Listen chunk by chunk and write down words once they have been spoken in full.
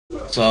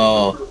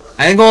So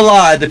I ain't gonna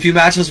lie, the few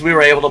matches we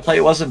were able to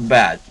play wasn't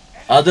bad.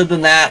 Other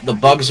than that, the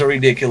bugs are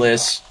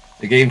ridiculous.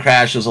 The game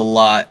crashes a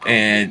lot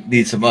and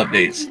needs some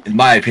updates, in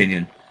my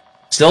opinion.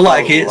 Still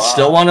like it,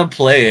 still want to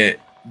play it,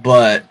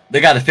 but they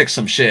got to fix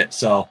some shit.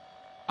 So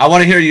I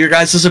want to hear your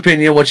guys'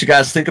 opinion, what you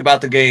guys think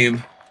about the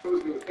game.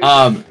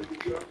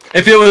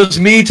 If it was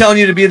me telling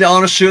you to be the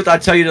honest truth,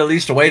 I'd tell you to at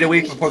least wait a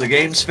week before the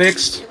game's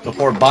fixed,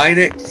 before buying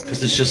it,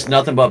 because it's just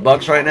nothing but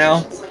bugs right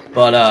now.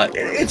 But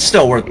it's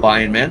still worth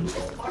buying, man.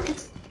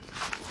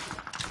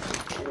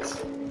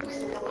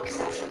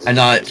 I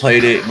not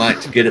played it,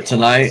 might get it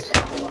tonight.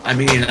 I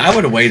mean, I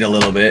would wait a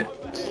little bit,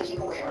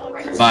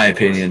 in my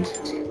opinion.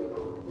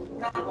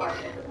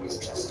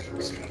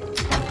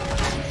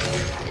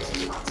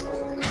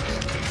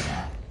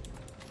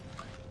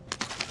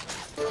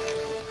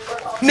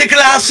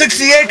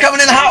 Nikolai68 coming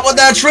in hot with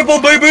that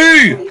triple,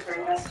 baby!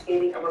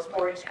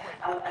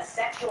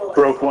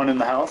 Broke one in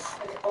the house.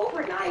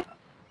 Overnight,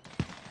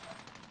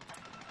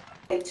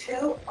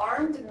 2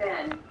 armed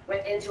men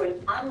went into an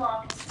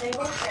unlocked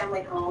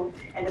single-family home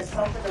and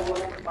assaulted a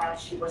woman while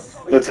she was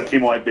sleeping. That's a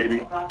team wipe,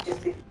 baby.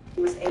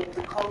 He was able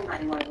to call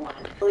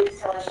 911.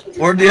 Police tell us she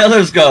did Where'd the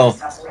others go?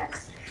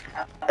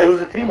 It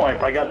was a team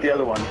wipe. I got the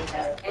other one.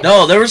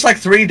 No, there was like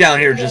 3 down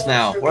here just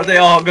now. Where'd they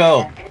all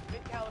go?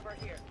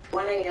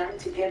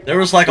 There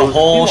was like a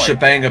whole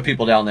shebang of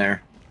people down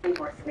there.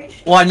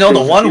 Well, I know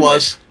the one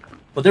was,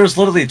 but there was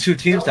literally 2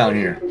 teams down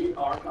here.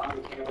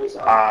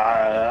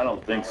 I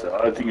don't think so.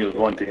 I think it was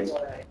one team.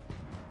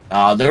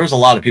 There was a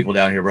lot of people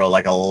down here, bro.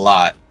 Like a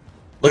lot.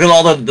 Look at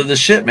all the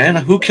shit, man.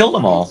 Who killed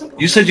them all?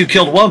 You said you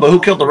killed one, but who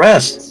killed the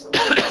rest?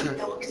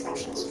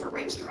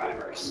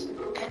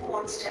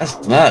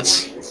 That's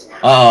nuts.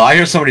 Uh-oh, I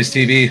hear somebody's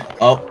TV.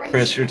 Oh,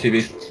 Chris, your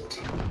TV.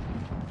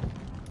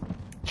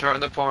 Turn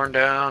the porn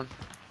down.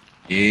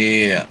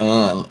 Yeah,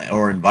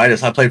 or invite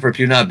us. I played for a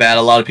few, not bad.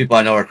 A lot of people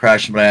I know are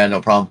crashing, but I had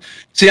no problem.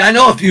 See, I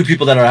know a few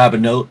people that are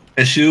having no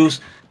issues,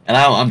 and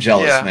I'm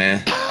jealous, yeah.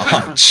 Man.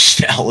 I'm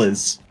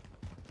jealous.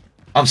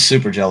 I'm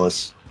super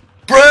jealous.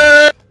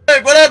 Break!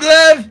 What up,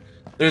 Lev?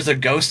 There's a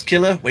ghost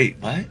killer. Wait,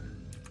 what?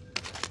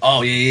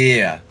 Oh,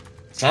 yeah.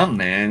 Something,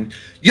 man.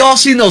 Y'all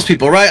seen those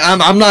people, right?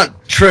 I'm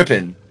not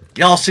tripping.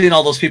 Y'all seen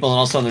all those people, and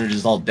all of a sudden they're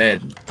just all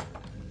dead.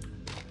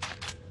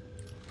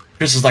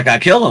 Chris is like, I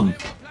killed him.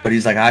 But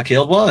he's like, I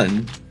killed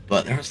one.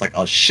 But there was like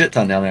a shit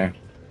ton down there.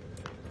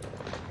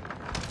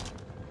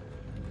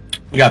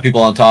 We got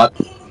people on top.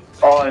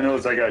 All I know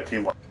is I got a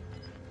team wipe.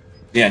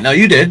 Yeah, no,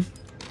 you did.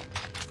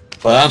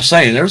 But I'm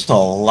saying, there's a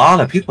lot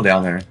of people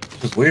down there.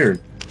 It was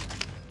weird.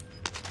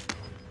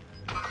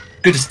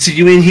 Good to see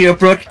you in here,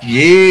 Brooke.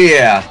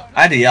 Yeah.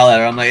 I had to yell at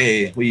her. I'm like,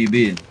 hey, where you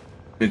been?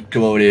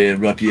 Come over there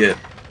and rough you up.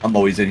 I'm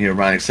always in here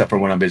running, except for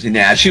when I'm busy.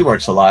 Nah, she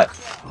works a lot.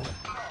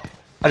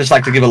 I just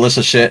like to give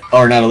Alyssa shit.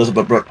 Or not Alyssa,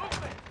 but Brooke.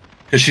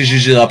 Because she's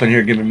usually up in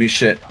here giving me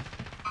shit.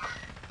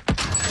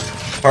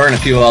 Her and a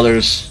few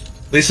others.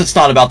 At least it's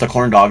not about the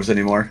corn dogs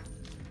anymore.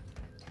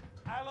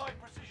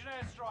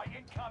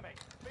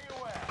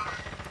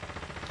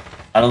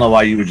 I don't know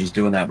why you were just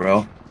doing that,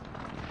 bro.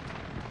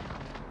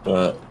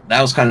 But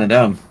that was kind of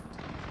dumb.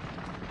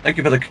 Thank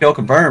you for the kill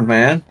confirmed,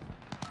 man.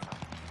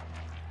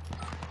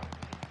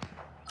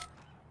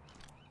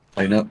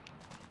 Lighten up.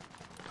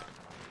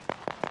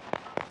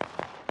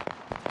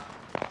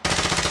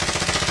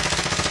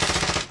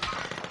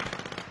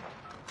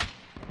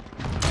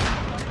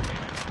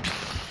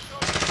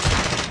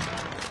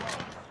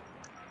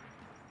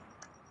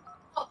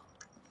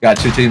 Got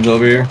 2 teams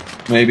over here,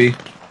 maybe.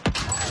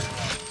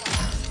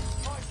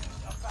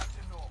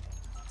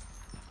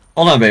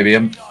 Hold on, baby.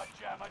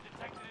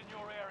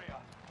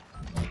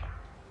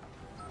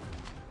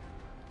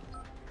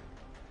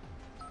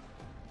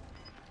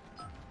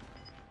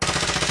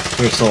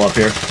 They're still up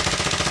here.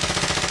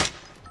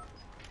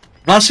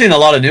 I'm not seeing a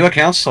lot of new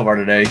accounts so far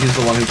today. He's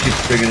the one who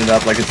keeps bringing it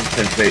up like it's a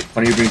fifth bait.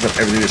 Funny he brings up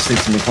everything that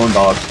sneaks in the clone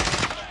dog.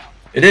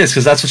 It is,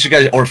 because that's what you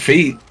guys... Or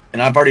feet.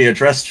 And I've already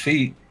addressed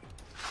feet.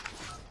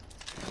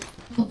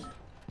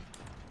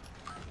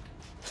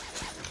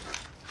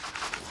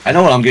 I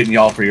know what I'm getting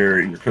y'all for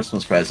your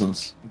Christmas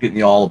presents. I'm getting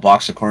y'all a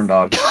box of corn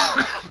dogs.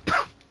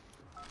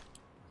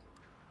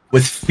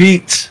 With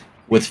feet.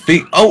 With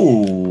feet.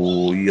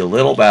 Oh, you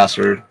little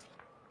bastard.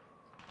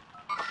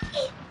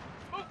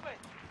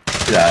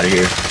 Get out of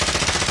here.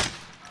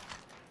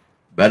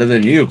 Better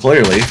than you,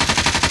 clearly.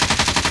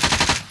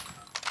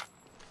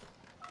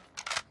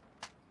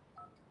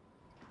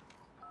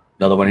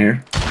 Another one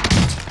here.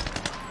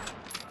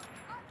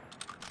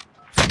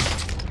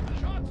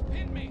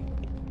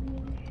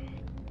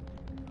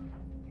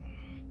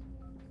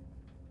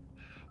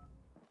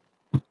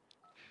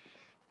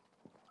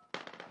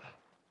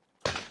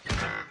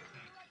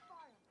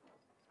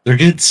 They're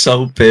getting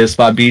so pissed.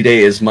 My B-Day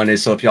is Monday,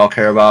 so if y'all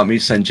care about me,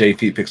 send J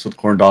feet pics with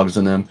corn dogs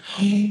in them.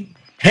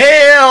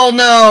 Hell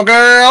no,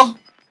 girl!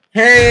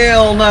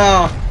 Hell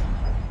no!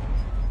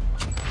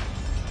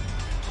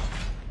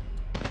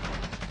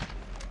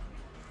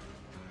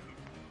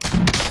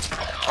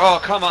 Oh,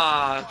 come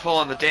on!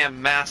 Pulling the damn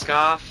mask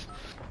off.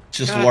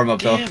 Just God warm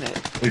up though. damn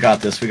it. We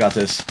got this. We got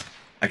this.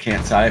 I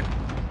can't type.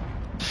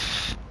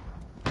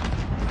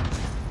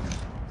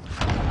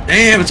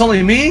 Damn, it's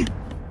only me?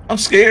 I'm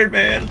scared,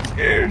 man. I'm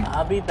scared.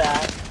 I'll be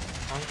back.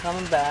 I'm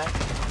coming back.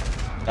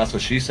 That's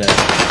what she said.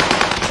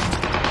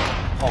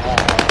 Oh.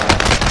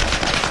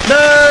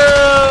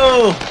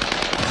 No!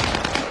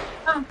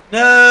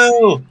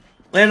 No!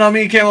 Land on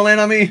me, Camel, land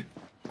on me.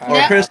 Or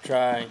Alright, Chris. I'll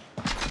try.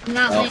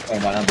 Not Oh, like,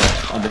 never mind, I'm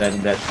dead. I'm dead,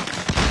 I'm dead.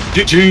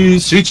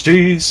 GG's,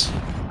 GG's.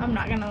 I'm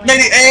not gonna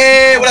Lady,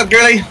 hey, what up,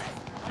 girlie?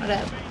 What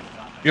up?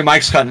 Your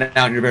mic's cutting out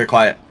and you're very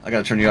quiet. I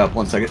gotta turn you up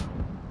 1 second.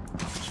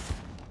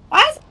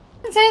 Why is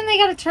it saying they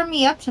gotta turn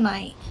me up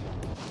tonight?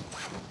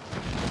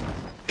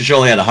 Cause you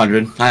only had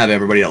 100. I have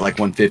everybody at like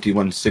 150,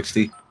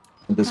 160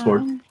 on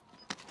Discord.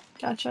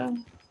 Gotcha.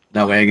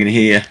 That way I can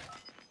hear you.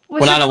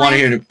 What's When I your don't want to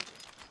plan- hear.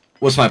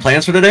 What's my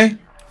plans for today?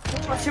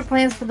 What's your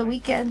plans for the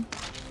weekend?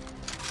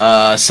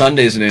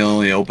 Sunday's the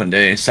only open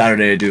day.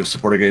 Saturday I do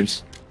supporter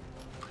games.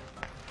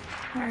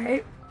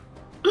 Alright.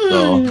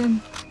 So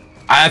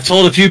I've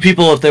told a few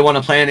people if they want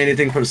to plan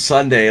anything for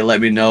Sunday,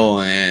 let me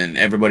know. And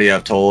everybody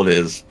I've told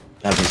hasn't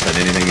said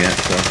anything yet.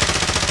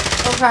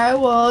 So. Okay,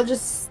 well,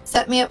 just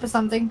set me up with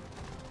something.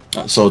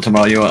 So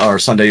tomorrow or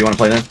Sunday you want to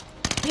play then?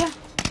 Yeah.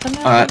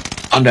 All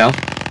right, I'm down.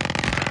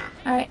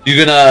 Alright.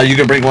 You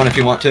can bring one if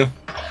you want to.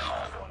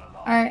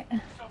 Alright.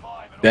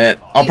 Bet.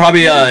 I'll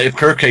probably if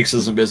Kirk Cakes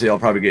isn't busy, I'll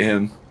probably get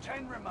him.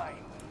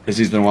 Because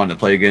he's been wanting to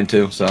play again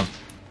too, so.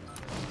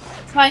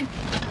 It's fine.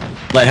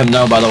 Let him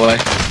know, by the way.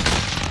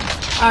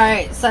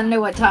 Alright, Sunday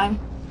what time?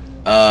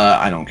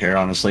 I don't care,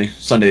 honestly.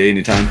 Sunday,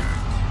 anytime.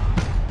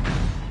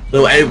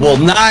 Well,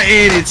 not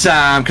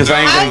anytime, because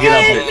I ain't gonna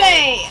get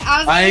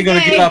up. I ain't gonna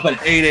get up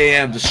at 8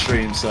 a.m. to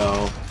stream,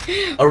 so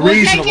a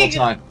reasonable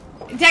time.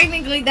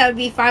 Technically, that would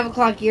be 5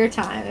 o'clock your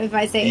time if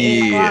I say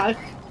 8 o'clock.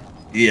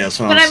 Yeah, that's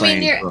what But I'm I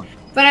mean, saying.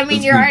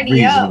 you're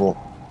already up.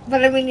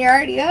 But I mean, you're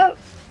already up.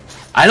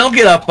 I don't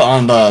get up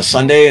on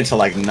Sunday until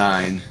like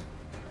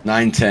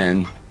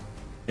 9:10.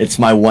 It's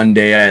my one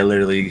day I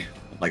literally,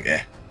 like,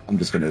 I'm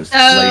just gonna lay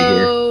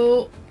here.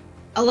 So,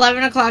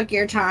 11 o'clock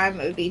your time,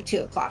 it would be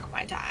 2 o'clock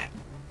my time.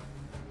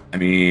 I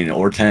mean,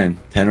 or 10.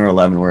 10 or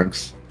 11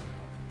 works.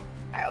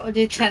 Alright, we'll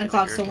do 10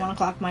 o'clock, so 1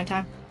 o'clock my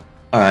time.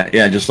 Alright,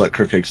 yeah, just let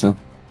Kirk Hicks know.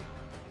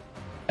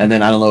 And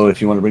then I don't know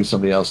if you want to bring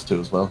somebody else too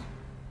as well.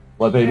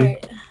 What, baby?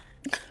 Right.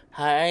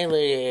 Hi,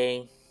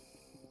 lady.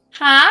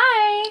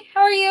 Hi,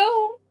 how are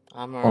you?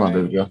 I'm Hold on, alright.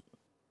 baby girl.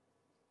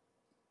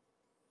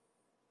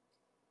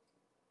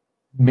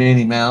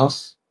 Minnie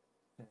Mouse.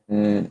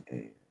 And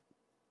a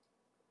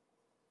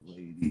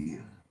lady.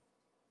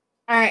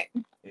 Alright,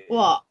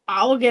 well,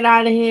 I will get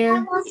out of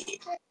here.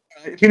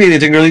 If you need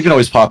anything, girl, you can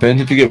always pop in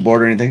if you get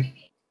bored or anything.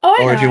 Oh,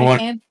 I Or know if you I want-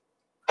 can.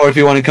 Or if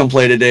you want to come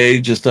play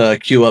today, just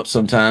queue up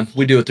sometime.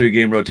 We do a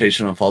 3-game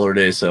rotation on follower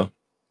day, so.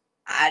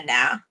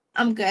 Nah,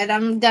 I'm good.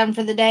 I'm done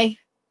for the day.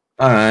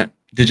 Alright.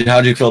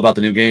 How'd you feel about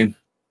the new game?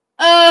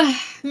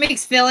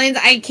 Mixed feelings.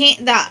 I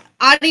can't, the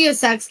audio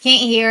sucks.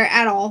 Can't hear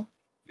at all.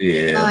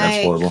 Yeah, that's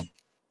Like- horrible.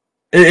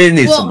 It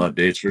needs Well- some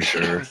updates for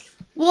sure.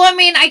 Well, I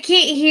mean, I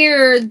can't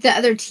hear the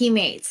other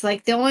teammates.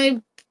 Like, the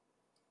only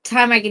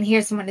time I can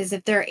hear someone is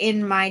if they're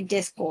in my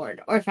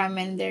Discord or if I'm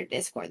in their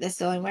Discord. That's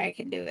the only way I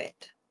can do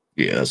it.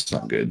 Yeah, that's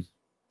not good.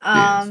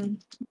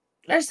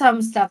 There's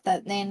some stuff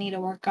that they need to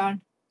work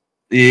on.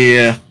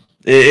 Yeah,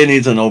 it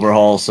needs an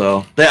overhaul.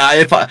 So,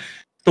 the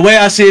way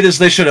I see it is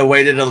they should have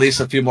waited at least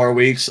a few more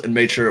weeks and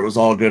made sure it was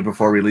all good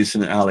before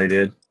releasing it how they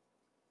did.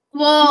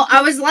 Well,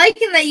 I was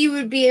liking that you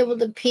would be able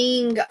to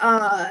ping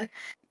the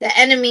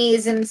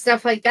enemies and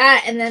stuff like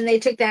that, and then they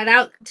took that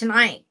out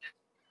tonight.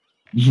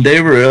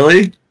 They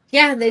really?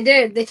 Yeah, they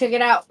did. They took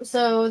it out,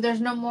 so there's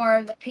no more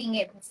of the ping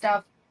it and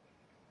stuff.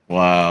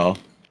 Wow.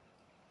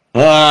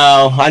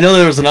 Wow. I know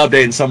there was an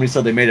update and somebody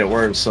said they made it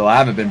worse, so I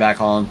haven't been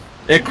back on.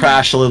 It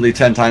crashed literally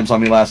 10 times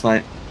on me last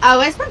night. Oh,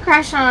 it's been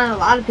crashing on a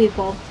lot of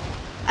people.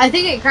 I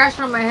think it crashed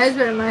on my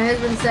husband, and my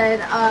husband said,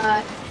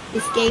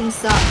 this game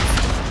sucks.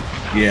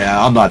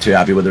 Yeah, I'm not too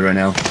happy with it right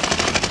now.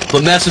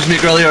 But message me,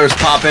 girlie, or just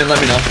pop in,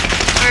 let me know.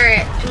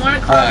 Alright, you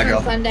want to call Alright, on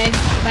girl. Sunday?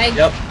 Bye.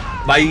 Yep.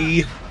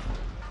 Bye.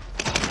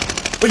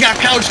 We got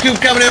Couch Scoop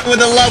coming in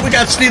with a love. We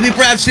got Stevie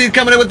Brad Steve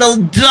coming in with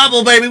the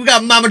double, baby. We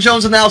got Mama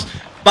Jones in the house.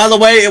 By the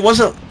way, it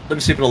wasn't... Let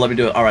me see if it'll let me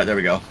do it. Alright, there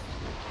we go.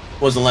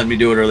 Wasn't letting me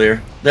do it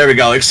earlier. There we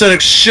go. Should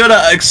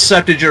have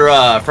accepted your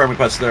friend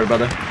request there,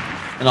 brother.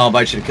 And I'll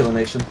invite you to Killer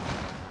Nation.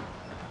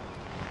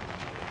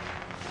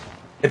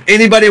 If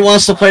anybody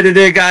wants to play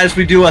today, guys,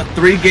 we do a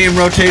 3-game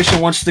rotation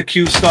once the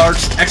queue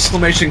starts.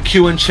 Exclamation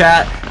Q in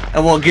chat,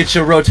 and we'll get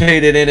you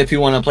rotated in if you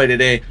want to play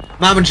today.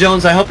 Mama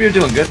Jones, I hope you're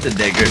doing good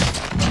today, good.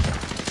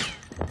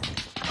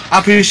 I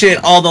appreciate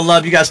all the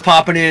love you guys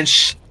popping in,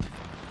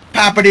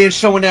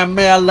 showing that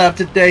male love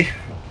today.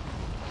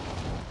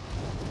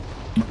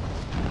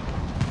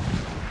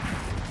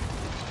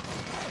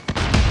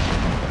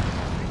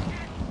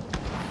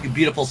 You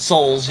beautiful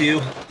souls, you.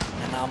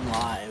 And I'm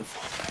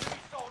live.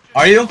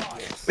 Are you?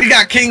 We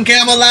got King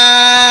Camel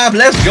live.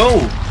 Let's go.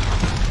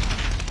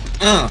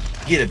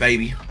 Get it,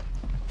 baby.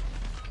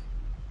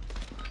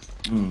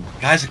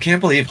 Guys, I can't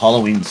believe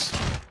Halloween's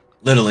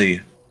literally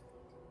a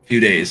few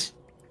days.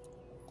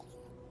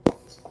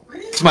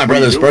 It's my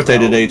brother's birthday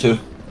today, too.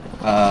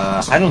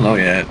 I don't know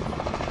yet.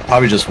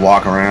 Probably just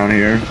walk around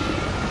here.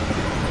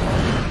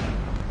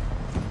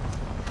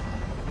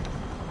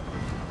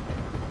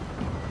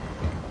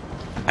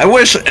 I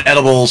wish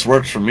edibles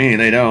worked for me,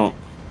 they don't.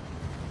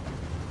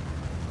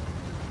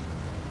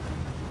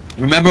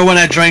 Remember when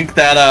I drank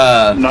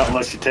that, Not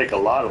unless you take a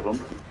lot of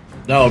them.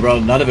 No, bro,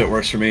 none of it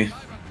works for me.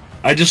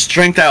 I just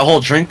drank that whole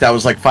drink that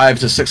was like 500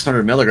 to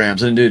 600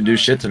 milligrams. It didn't do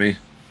shit to me.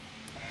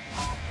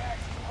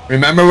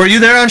 Remember, were you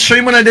there on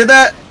stream when I did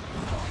that?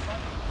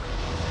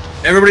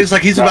 Everybody's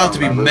like, he's about to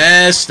be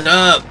messed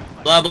up.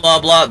 Blah, blah,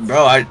 blah.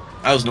 Bro, I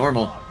was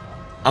normal.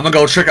 I'm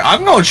going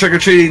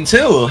trick-or-treating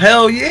too.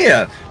 Hell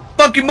yeah.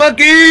 Funky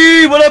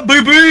monkey! What up,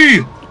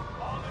 baby?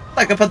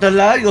 Like a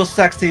padala, you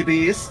sexy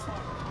beast.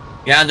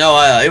 Yeah, no,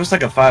 it was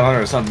like a 500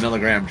 or something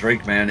milligram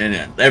drink, man, and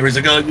everyone's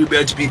like, oh, you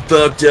about to be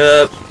fucked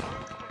up.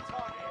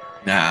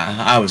 Nah,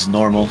 I was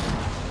normal.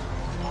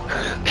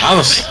 I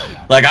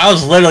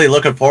was literally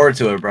looking forward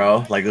to it,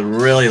 bro. Like,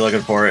 really looking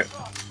for it.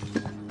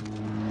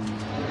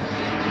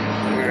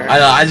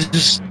 I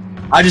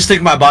just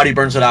think my body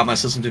burns it out of my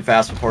system too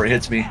fast before it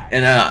hits me.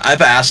 And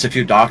I've asked a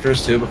few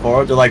doctors too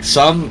before. They're like,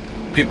 some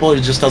people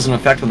it just doesn't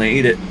affect when they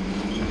eat it.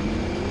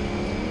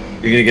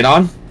 You gonna get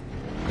on?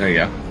 There you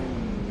go.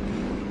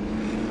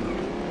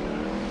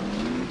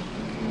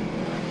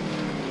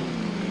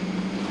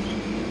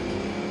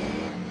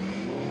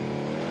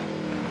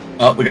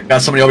 Oh, we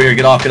got somebody over here.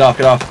 Get off, get off,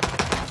 get off.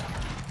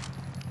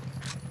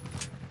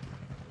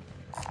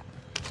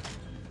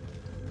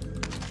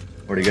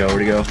 Where'd he go?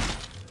 Where'd he go?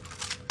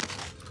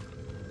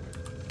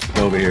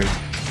 Go over here.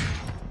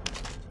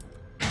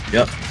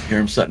 Yep, hear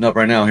him setting up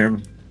right now. Hear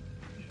him.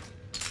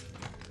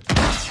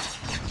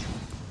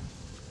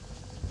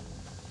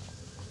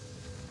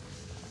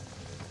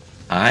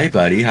 Hi,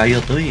 buddy. How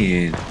you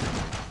doing?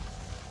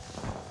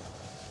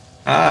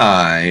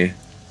 Hi.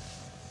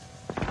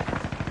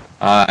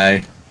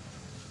 Hi.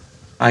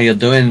 How you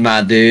doing,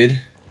 my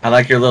dude? I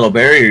like your little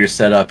barrier you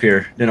set up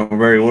here. Didn't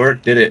really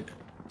work, did it?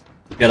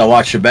 You gotta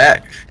watch your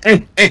back.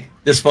 Hey, hey,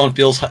 this phone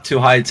feels too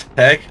high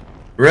tech.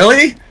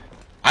 Really?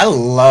 I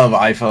love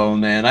iPhone,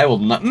 man. I will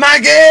not.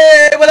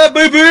 Maggie! What up,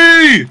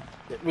 baby?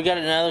 We got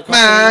another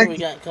company. We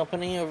got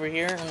company over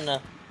here. And,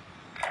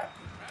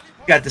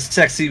 got the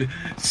sexy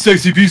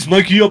beast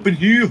Mikey up in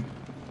here.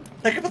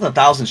 Think about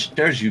 1,000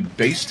 shares, you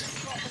beast.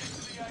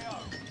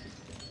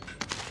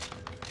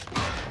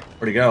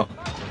 Where'd he go?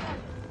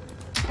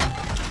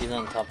 He's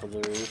on top of the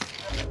roof.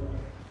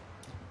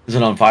 Is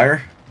it on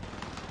fire?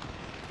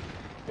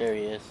 There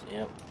he is,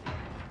 yep.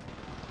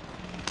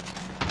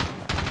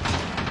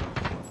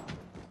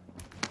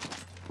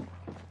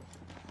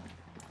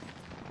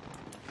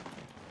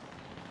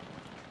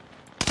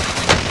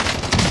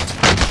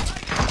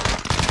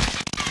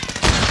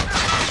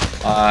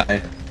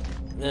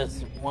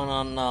 This one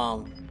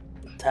on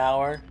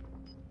tower.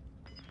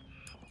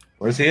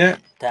 Where's he at?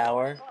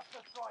 Tower.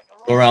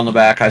 Go around the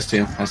back. I see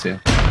him. I see him.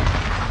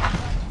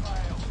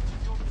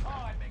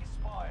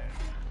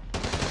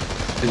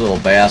 You little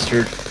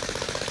bastard.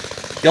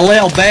 You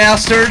little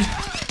bastard!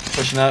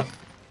 Pushing up.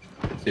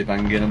 See if I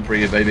can get him for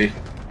you, baby.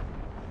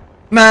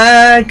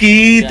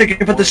 Mikey, thank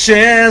you for the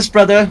shares,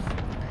 brother.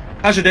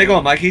 How's your day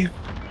going, Mikey?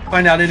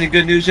 Find out any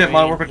good news yet?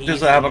 Modern Warfare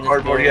doesn't have a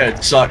cardboard yet.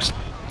 It sucks.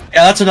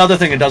 Yeah, that's another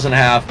thing it doesn't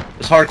have.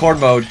 It's hardcore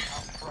mode.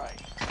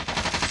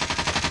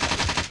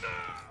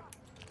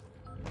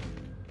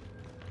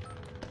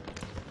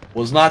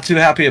 Was not too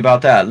happy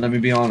about that, let me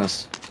be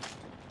honest.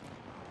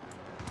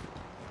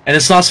 And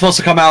it's not supposed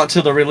to come out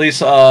until the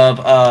release of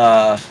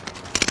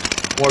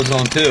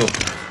Warzone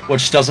 2,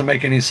 which doesn't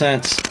make any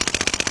sense.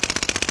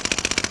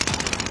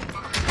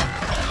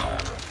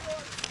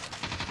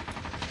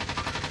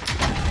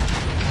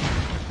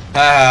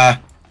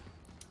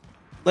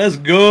 Let's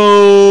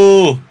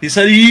go! He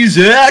said he's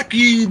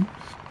hacking!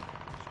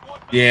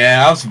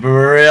 Yeah, that was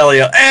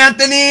brilliant.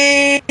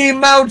 Anthony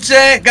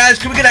Modank! Guys,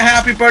 can we get a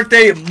happy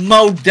birthday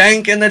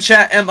Modank in the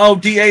chat?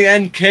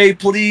 M-O-D-A-N-K,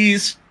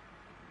 please.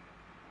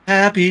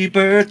 Happy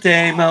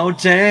birthday,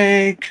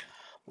 Modank.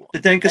 The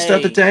dankest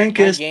of the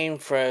dankest. My game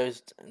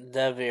froze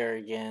Devere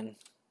again.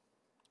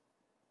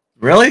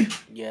 Really?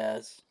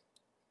 Yes.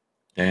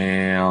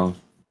 Damn.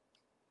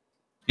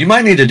 You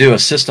might need to do a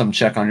system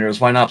check on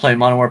yours. Why not play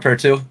Modern Warfare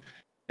 2?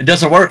 It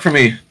doesn't work for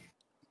me.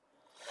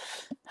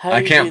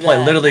 I can't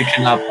play. Literally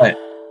cannot play.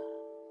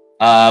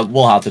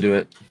 We'll have to do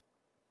it.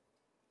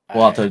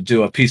 We'll have to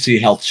do a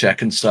PC health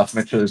check and stuff.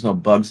 Make sure there's no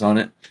bugs on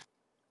it.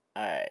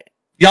 Alright.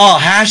 Y'all,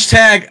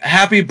 hashtag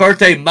happy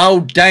birthday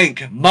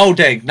Modank.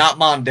 Modank, not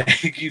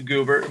Mondank, you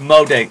goober.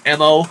 Modank.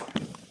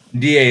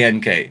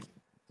 M-O-D-A-N-K.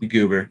 You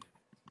goober.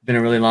 Been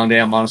a really long day.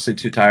 I'm honestly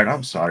too tired.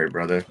 I'm sorry,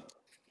 brother.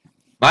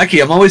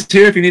 Mikey, I'm always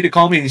here if you need to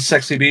call me, you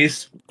sexy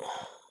beast.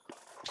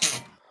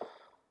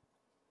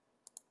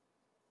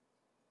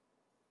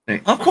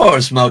 Of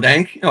course,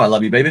 Modank. You know I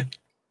love you, baby.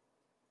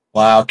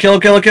 Wow, kill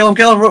him, kill him, kill him,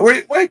 kill him.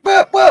 Wait,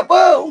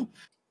 whoa.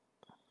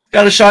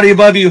 Got a shotty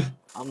above you.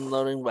 I'm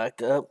loading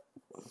back up.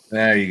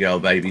 There you go,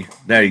 baby.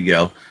 There you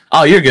go.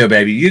 Oh, you're good,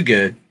 baby. You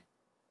good.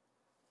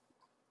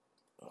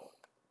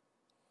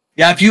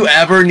 Yeah, if you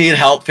ever need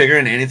help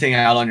figuring anything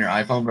out on your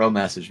iPhone, bro,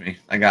 message me.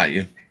 I got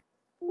you.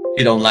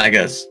 You don't like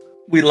us.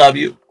 We love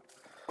you.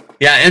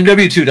 Yeah,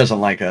 MW2 doesn't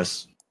like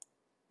us.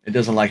 It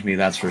doesn't like me,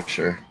 that's for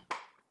sure.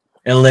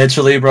 And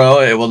literally, bro,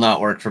 it will not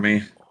work for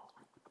me.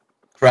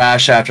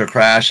 Crash after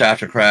crash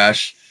after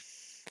crash.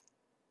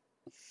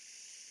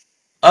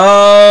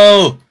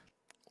 Oh!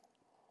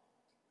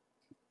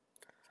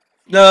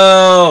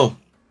 No!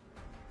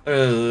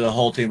 The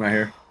whole team right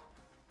here.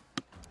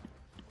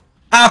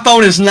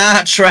 iPhone is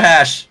not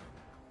trash.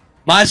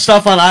 My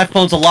stuff on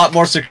iPhone's a lot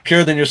more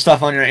secure than your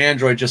stuff on your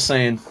Android, just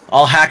saying.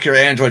 I'll hack your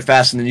Android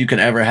faster than you can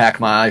ever hack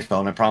my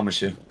iPhone, I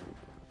promise you.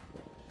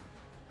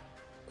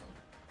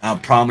 I'll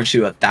promise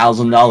you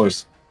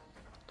 $1,000.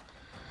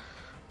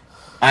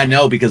 I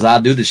know because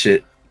I do the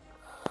shit.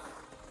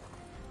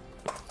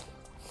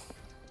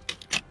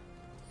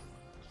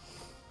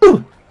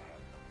 Whew.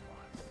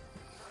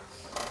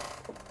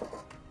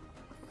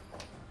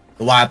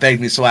 The wife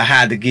begged me, so I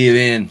had to give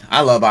in.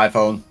 I love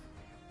iPhone.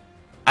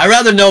 I'd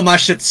rather know my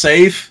shit's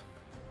safe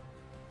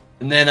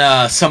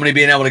than somebody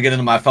being able to get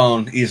into my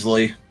phone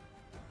easily.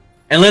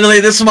 And literally,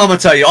 this is what I'm gonna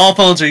tell you: all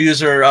phones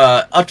are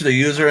up to the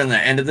user. In the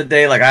end of the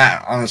day, like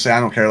honestly, I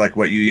don't care like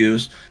what you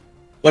use,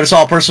 but it's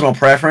all personal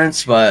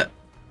preference. But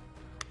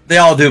they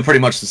all do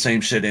pretty much the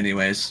same shit,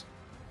 anyways.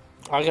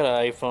 I got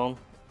an iPhone.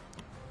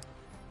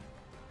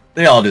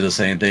 They all do the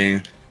same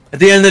thing. At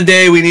the end of the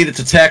day, we need it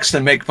to text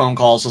and make phone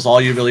calls. That's all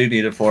you really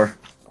need it for.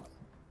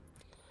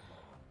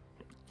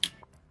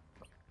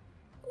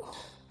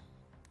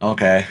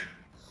 Okay.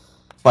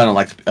 I don't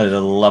like to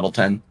level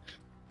 10.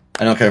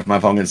 I don't care if my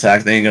phone gets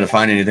hacked. They ain't gonna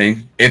find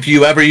anything. If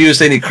you ever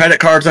use any credit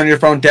cards on your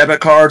phone, debit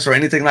cards, or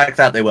anything like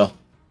that, they will.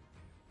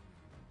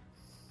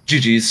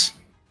 GG's.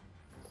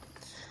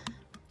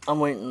 I'm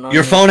waiting on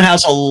your phone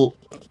has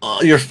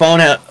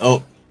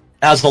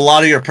has a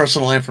lot of your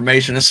personal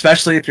information,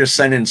 especially if you're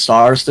sending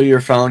stars through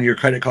your phone, your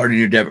credit card, and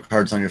your debit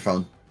cards on your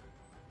phone.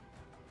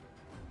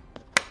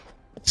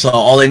 So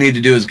all they need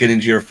to do is get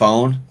into your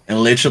phone, and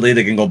literally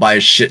they can go buy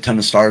a shit ton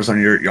of stars on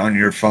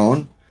your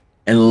phone,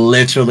 and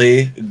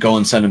literally go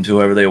and send them to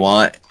whoever they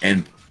want,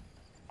 and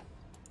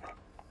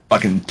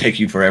fucking take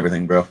you for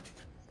everything, bro.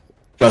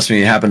 Trust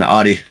me, it happened to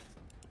Audie.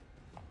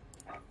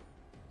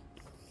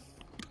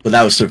 But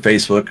that was through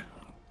Facebook.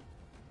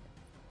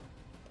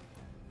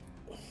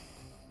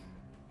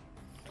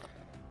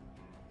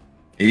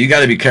 Yeah, you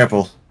gotta be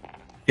careful.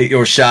 Hit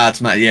your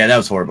shots. Yeah, that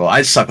was horrible.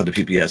 I suck with the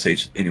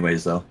PPSH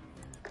anyways, though.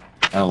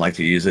 I don't like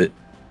to use it.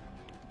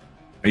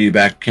 Are you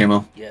back,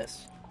 Camo?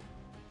 Yes.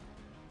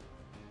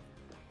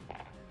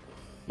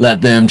 Let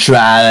them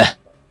try.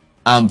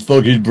 I'm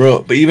fucking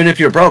broke. But even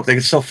if you're broke, they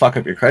can still fuck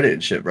up your credit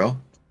and shit, bro.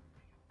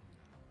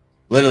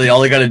 Literally,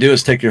 all they gotta do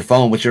is take your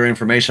phone with your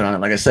information on it,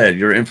 like I said,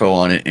 your info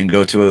on it, and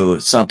go to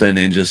something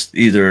and just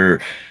either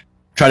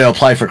try to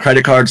apply for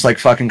credit cards like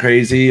fucking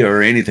crazy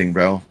or anything,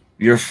 bro.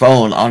 Your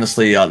phone,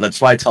 honestly,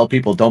 that's why I tell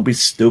people, don't be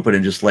stupid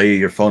and just lay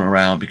your phone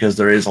around, because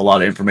there is a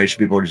lot of information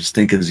people just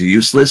think is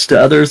useless to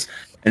others,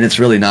 and it's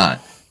really not.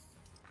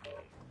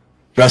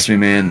 Trust me,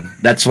 man.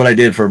 That's what I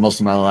did for most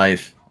of my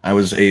life. I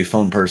was a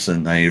phone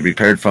person. I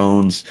repaired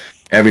phones,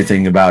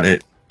 everything about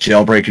it.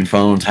 Jailbreaking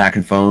phones,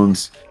 hacking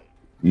phones,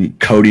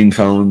 coding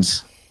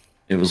phones.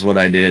 It was what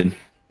I did.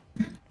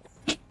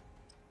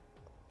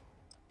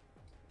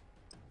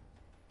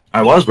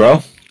 I was,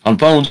 bro. On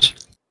phones.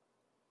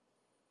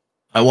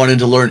 I wanted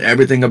to learn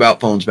everything about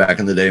phones back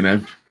in the day,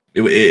 man.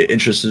 It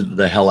interested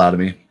the hell out of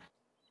me.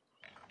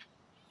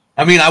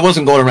 I mean, I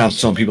wasn't going around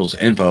selling people's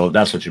info, if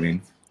that's what you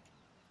mean.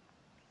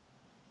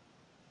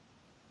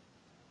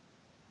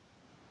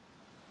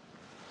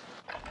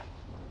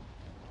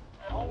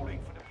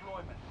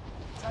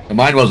 And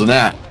mine wasn't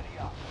that.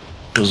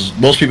 Because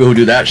most people who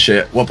do that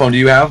shit... What phone do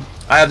you have?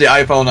 I have the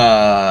iPhone,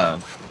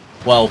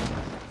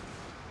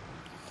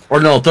 12.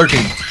 Or no,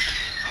 13.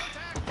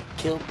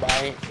 Killed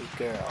by a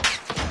girl.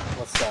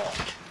 What's up?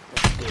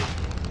 What's good?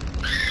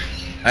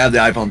 I have the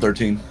iPhone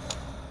 13.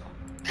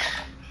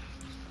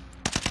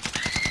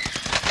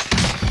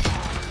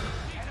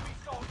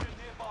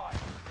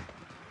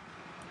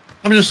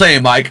 I'm just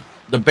saying, Mike,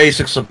 the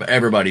basics of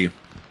everybody.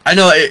 I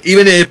know,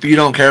 even if you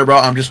don't care, bro,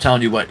 I'm just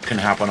telling you what can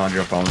happen on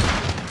your phone.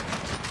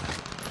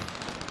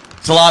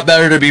 It's a lot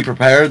better to be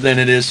prepared than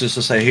it is just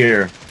to say,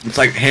 here. It's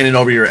like handing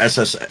over your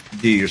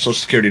SSD, your social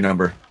security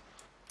number.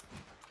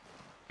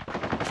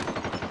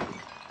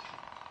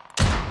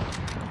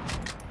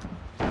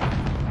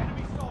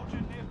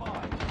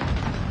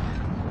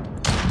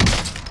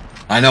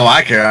 I know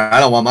I care. I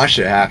don't want my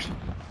shit hacked.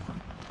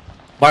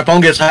 My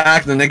phone gets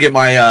hacked, and they get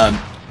my,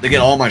 they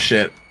get all my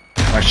shit.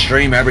 My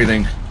stream,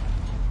 everything.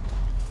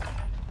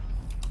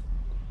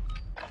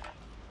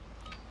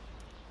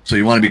 So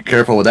you want to be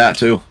careful with that,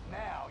 too.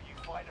 Now you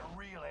fight a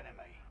real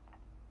enemy.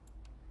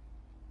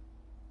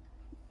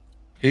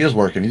 He is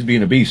working. He's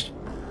being a beast.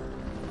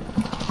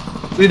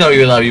 We know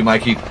you love you,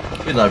 Mikey.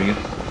 We love you.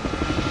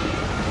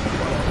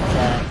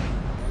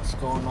 What's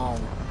going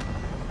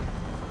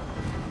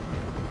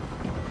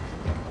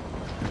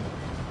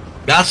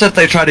That's if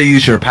they try to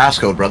use your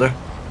passcode, brother.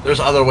 There's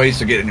other ways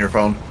to get in your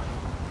phone.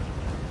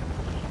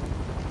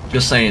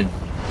 Just saying.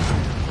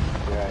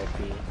 Your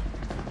IP.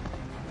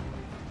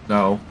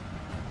 No.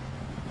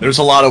 There's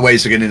a lot of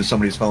ways to get into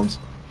somebody's phones.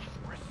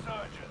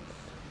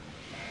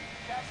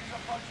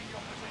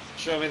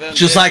 Show me that. It's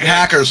just like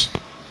hackers.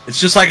 It's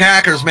just like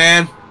hackers,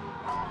 man.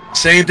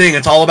 Same thing.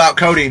 It's all about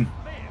coding.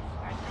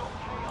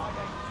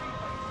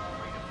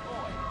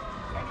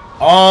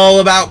 All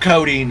about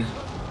coding.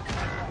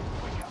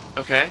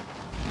 Okay.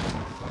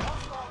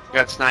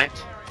 Got sniped.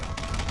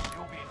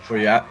 Where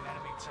you at?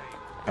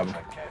 Coming.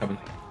 Coming.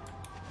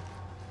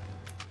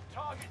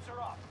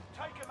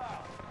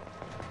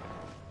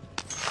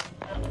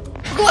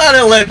 I'm glad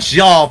it lets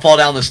y'all fall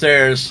down the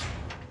stairs.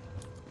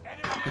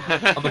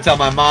 I'm gonna tell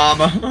my mom.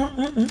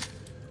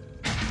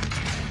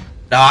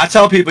 Now I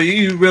tell people,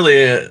 you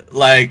really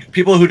like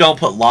people who don't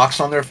put locks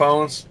on their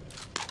phones.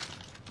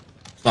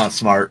 It's not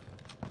smart.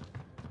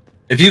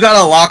 If you got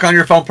a lock on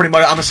your phone, pretty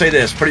much, I'm gonna say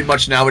this: pretty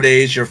much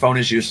nowadays, your phone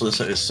is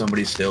useless if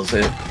somebody steals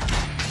it,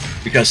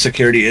 because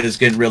security is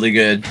getting really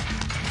good.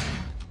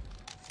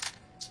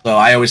 So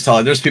I always tell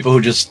them, there's people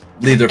who just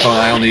leave their phone.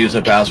 I only use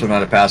a password,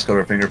 not a passcode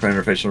or fingerprint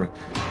or facial.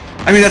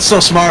 I mean, that's so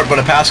smart, but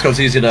a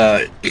passcode's easy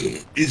to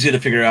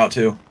figure out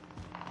too.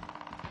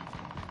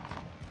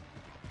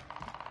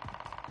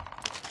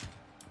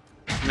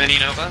 Mini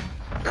Nova.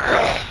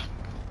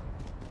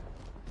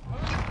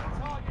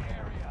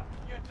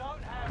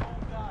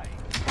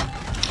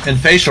 And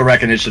facial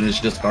recognition is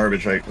just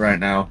garbage right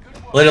now.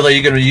 Literally,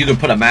 you can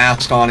put a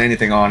mask on,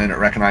 anything on, and it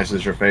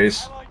recognizes your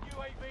face.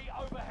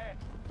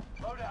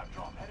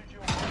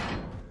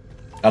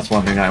 That's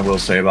one thing I will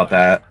say about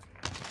that.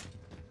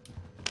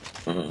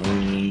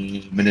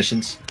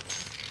 Munitions.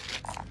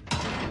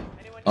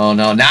 Oh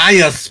no, now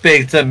you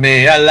speak to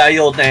me. Hello,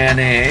 you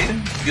Danny.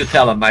 You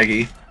tell him,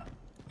 Mikey.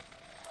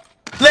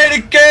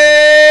 Lady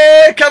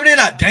K coming in.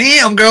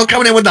 Damn, girl,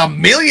 coming in with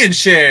 1,000,000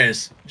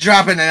 shares.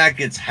 Dropping it like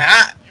it's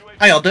hot.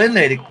 How y'all doing,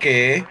 Lady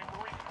K?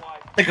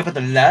 Thank you for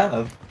the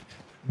love.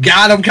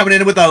 Got him coming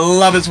in with the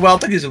love as well.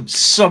 Thank you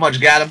so much,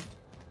 got him.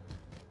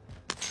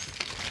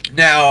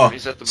 Now,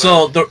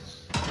 so the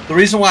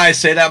reason why I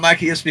say that,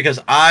 Mikey, is because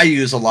I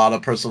use a lot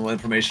of personal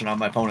information on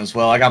my phone as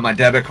well. I got my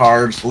debit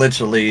cards,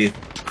 literally,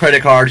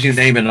 credit cards, you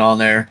name it on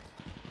there.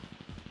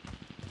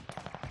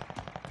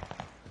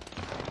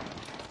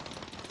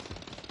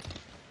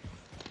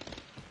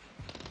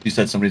 You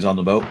said somebody's on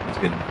the boat? Let's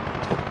get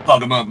him.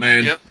 Fuck him up,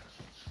 man. Yep.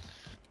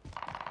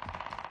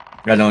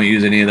 I don't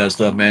use any of that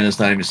stuff, man. It's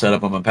not even set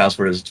up on my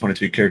password. It's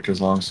 23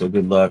 characters long, so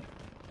good luck.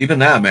 Even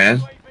that,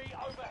 man.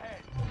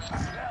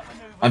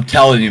 I'm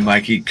telling you,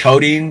 Mikey,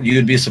 coding,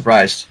 you'd be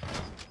surprised.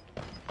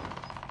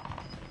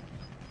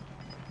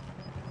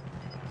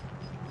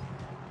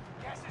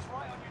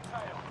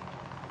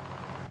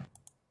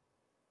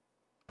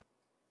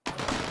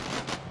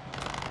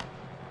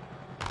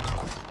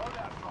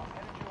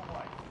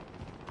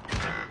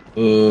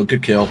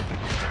 Good kill.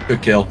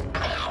 Good kill.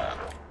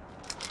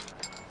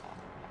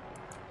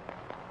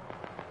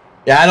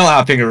 Yeah, I don't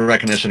have finger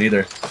recognition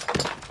either.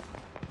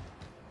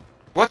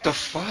 What the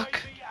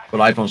fuck? But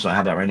iPhones don't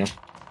have that right now.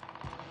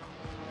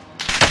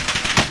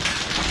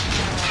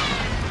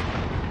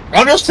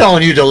 I'm just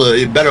telling you to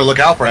you better look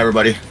out for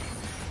everybody.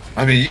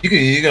 I mean,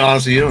 you can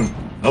honestly,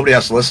 nobody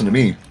has to listen to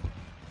me.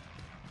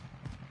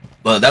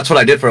 But that's what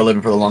I did for a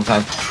living for a long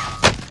time.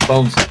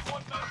 Phones.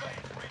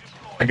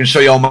 I can show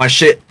you all my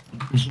shit.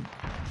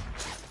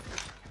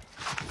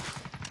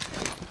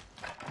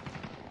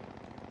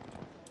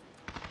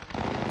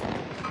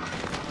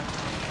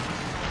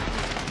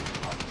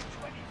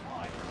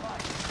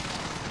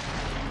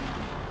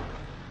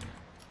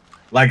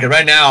 Like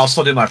right now, I'll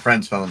still do my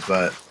friends' phones,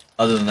 but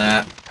other than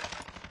that,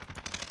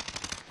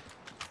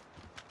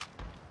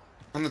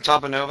 On the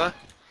top of Nova?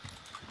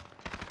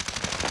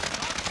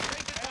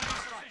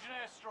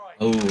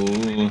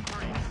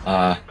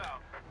 oh,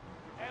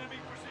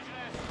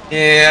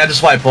 yeah, I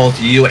just wiped both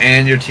you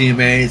and your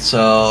teammates.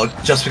 So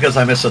just because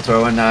I missed a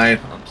throwing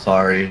knife, I'm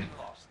sorry.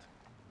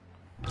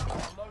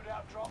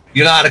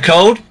 You know how to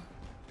code?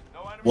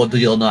 What do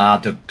you know how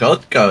to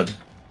code?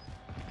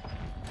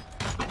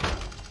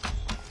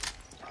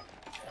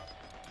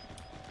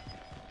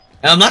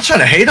 And I'm not trying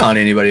to hate on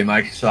anybody,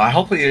 Mike, so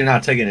hopefully you're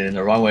not taking it in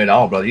the wrong way at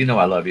all, brother. You know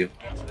I love you.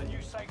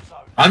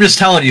 I'm just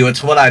telling you,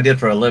 it's what I did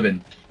for a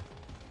living.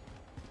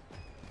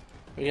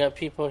 We got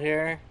people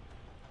here.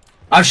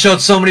 I've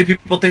showed so many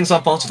people things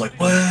on phones, like,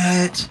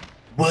 what?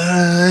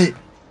 What?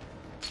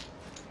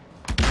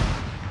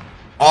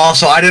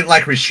 Also, I didn't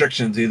like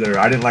restrictions either.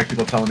 I didn't like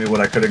people telling me what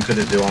I could and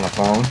couldn't do on a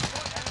phone.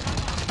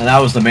 And that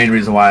was the main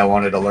reason why I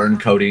wanted to learn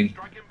coding.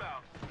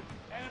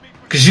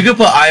 Because you can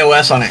put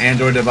iOS on an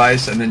Android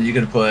device, and then you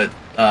can put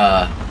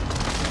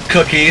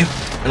cookie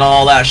and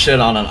all that shit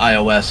on an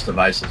iOS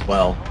device as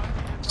well.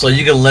 So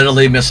you can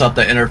literally mess up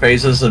the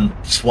interfaces and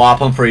swap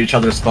them for each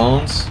other's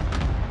phones,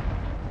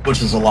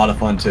 which is a lot of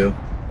fun too.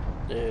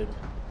 Dude,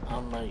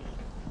 I'm like...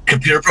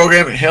 Computer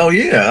programming? Hell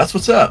yeah, that's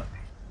what's up.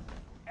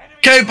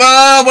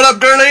 K-Bob, what up,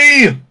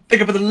 girlie? Thank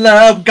you for the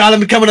love. Got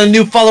him becoming a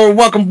new follower.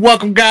 Welcome,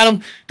 welcome. Got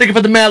him. Thank you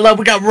for the mad love.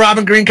 We got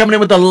Robin Green coming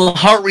in with the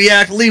heart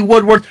react. Lee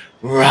Woodward.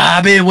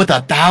 Robin with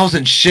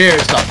 1,000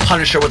 shares. The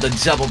Punisher with the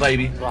double,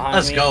 baby. Behind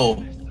Let's me. go.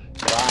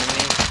 Behind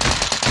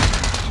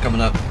me. Coming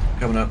up.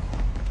 Coming up.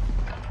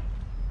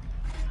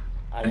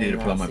 I need did to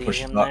put not on my see push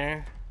him up.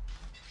 there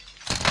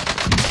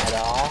at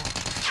all.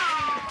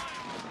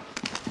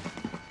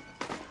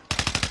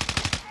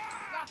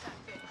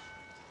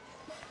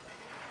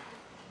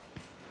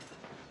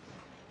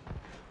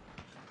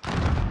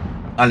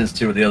 I didn't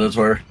see where the others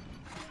were.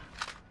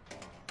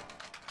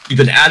 You've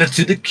been added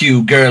to the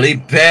queue, girly.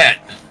 Bet.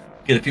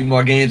 Get a few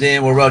more games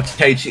in. We'll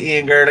rotate you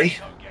in, girly.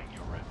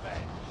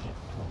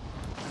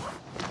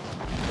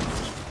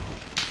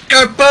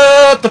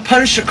 Up, the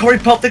Punisher, Corey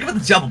Pope. Think of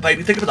the double,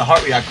 baby. Think of the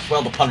heart react as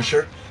well, the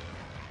Punisher.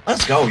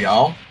 Let's go,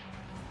 y'all.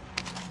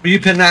 Will you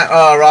pin that,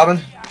 Robin?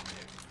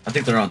 I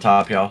think they're on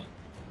top, y'all.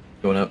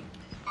 Going up.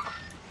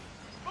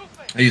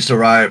 I used to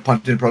write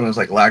punching programs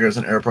like laggers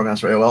and error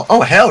programs for AOL.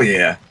 Oh, hell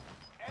yeah.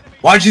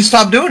 Why'd you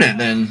stop doing it,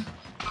 then?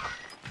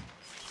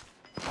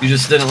 You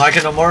just didn't like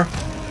it no more?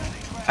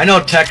 I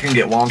know tech can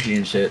get wonky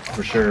and shit,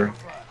 for sure.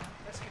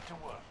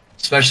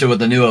 Especially with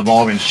the new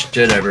evolving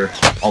shit ever,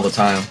 all the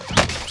time.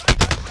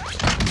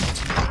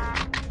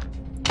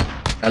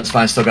 That's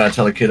fine, still gotta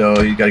tell a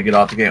kiddo, you gotta get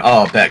off the game.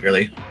 Oh, bet,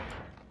 really.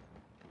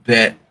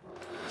 Bet.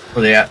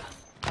 Where they at?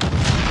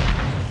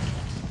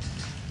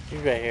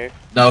 He's right here.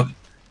 No.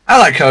 I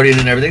like coding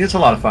and everything, it's a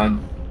lot of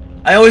fun.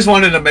 I always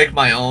wanted to make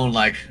my own,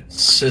 like,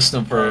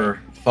 system for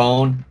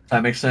phone, if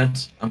that makes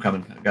sense. I'm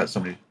coming, I got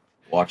somebody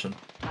watching.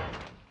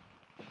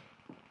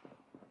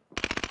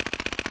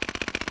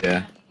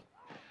 Yeah.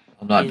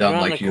 I'm not dumb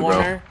around like the you,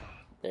 corner.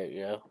 There you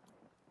go.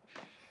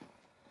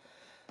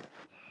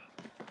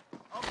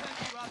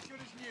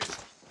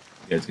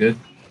 You guys good?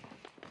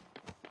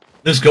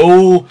 Let's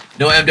go!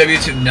 No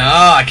MW2.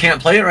 Nah, I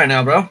can't play it right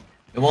now, bro.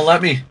 It won't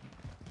let me.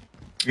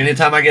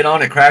 Anytime I get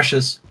on, it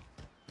crashes.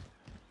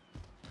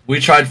 We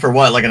tried for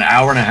what, like an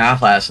hour and a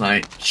half last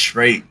night,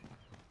 straight.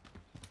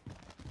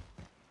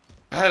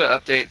 I had an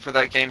update for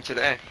that game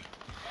today.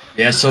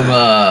 Yeah, so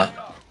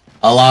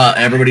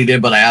everybody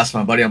did, but I asked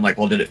my buddy, I'm like,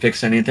 well, did it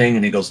fix anything?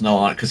 And he goes, no,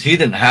 on, because he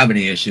didn't have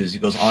any issues. He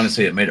goes,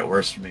 honestly, it made it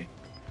worse for me.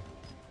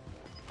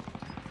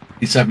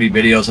 He sent me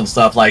videos and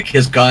stuff, like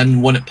his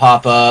gun wouldn't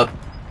pop up.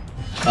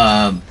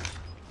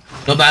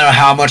 No matter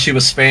how much he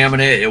was spamming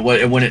it, it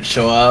wouldn't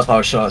show up. I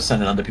was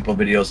sending other people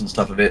videos and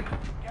stuff of it.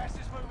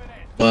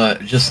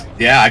 But just,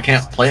 yeah, I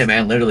can't play it,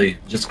 man. Literally,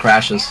 just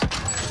crashes.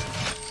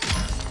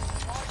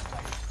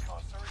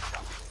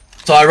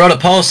 So I wrote a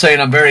post saying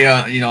I'm very,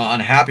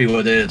 unhappy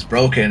with it. It's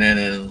broken,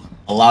 and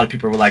a lot of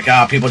people were like,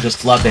 people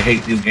just love to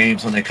hate new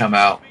games when they come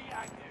out.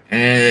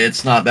 And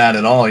it's not that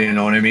at all, you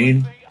know what I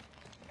mean?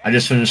 I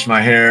just finished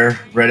my hair,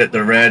 read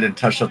the red, and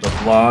touched up the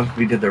blonde.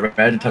 We did the red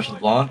and touched the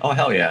blonde. Oh,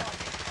 hell yeah.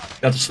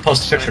 Got to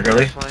post a picture,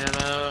 girly.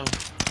 I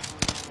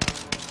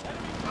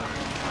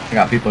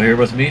got people here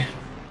with me.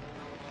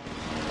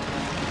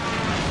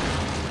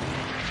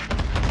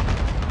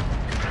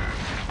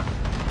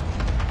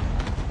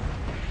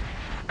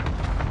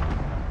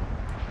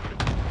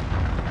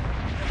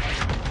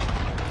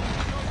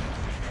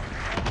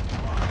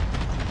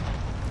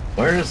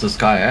 Where is this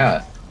guy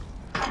at?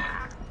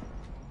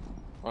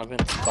 I've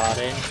been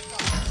spotted.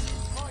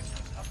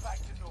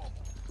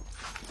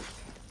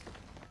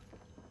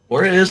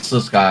 Where is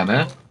this guy,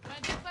 man?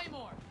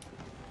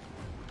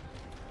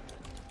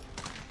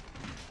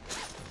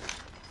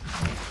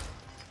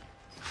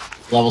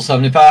 Level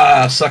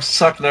 75. Suck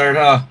nerd,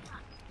 huh?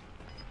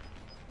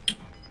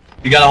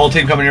 You got a whole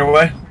team coming your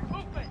way?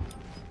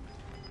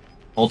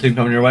 Whole team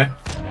coming your way?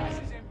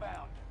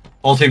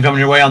 Whole team coming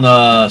your way on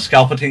the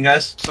scalpel team,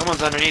 guys?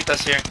 Someone's underneath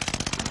us here.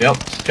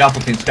 Yep, scalpel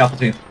team, scalpel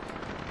team.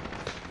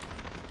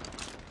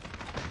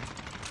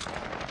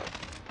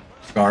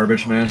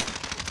 Garbage, man.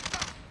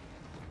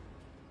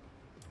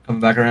 Coming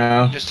back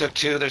around. Just took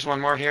two, there's one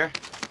more here.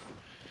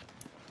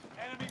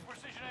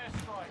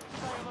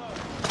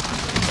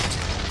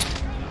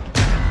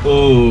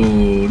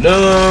 Oh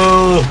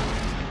no!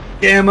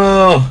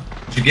 Camo!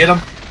 Did you get him?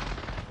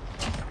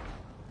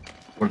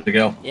 Where did they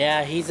go?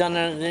 Yeah, he's on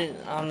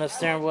the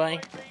stairway,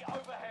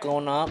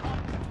 going up.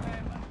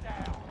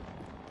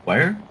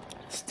 Where?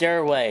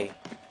 Stairway,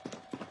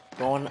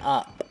 going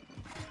up.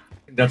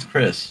 I think that's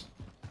Chris.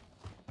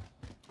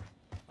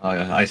 Oh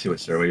yeah, I see what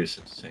stairway you're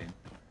saying.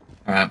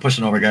 Alright,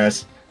 pushing over,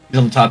 guys. He's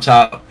on the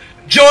top.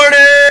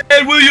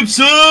 Jordan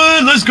Williamson!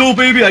 Let's go,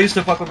 baby! I used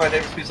to fuck with my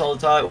neighbor's piece all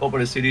the time.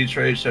 Open a CD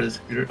tray, shut his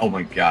computer. Oh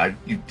my god,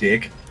 you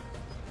dick.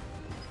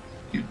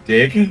 You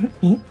dick.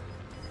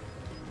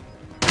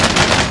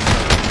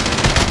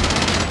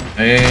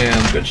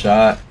 Damn, good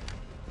shot.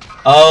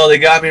 Oh, they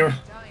got me.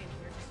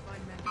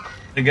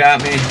 They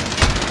got me.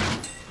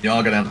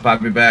 Y'all gonna have to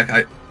pop me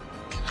back.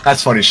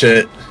 That's funny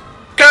shit.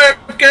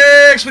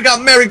 Cupcakes! We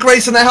got Mary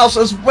Grace in the house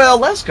as well.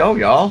 Let's go,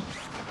 y'all.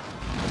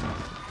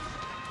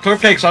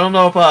 Cupcakes, I don't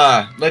know if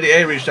Lady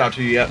A reached out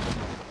to you yet.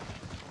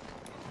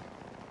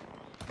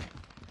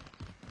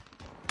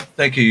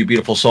 Thank you, you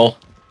beautiful soul.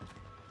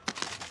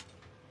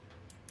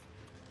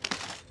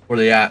 Where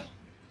they at?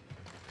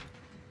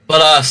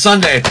 But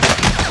Sunday.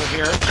 They're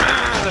here.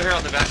 They're here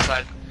on the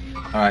backside.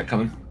 All right,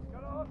 coming.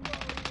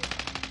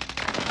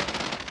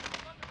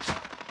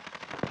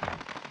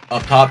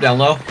 Up top, down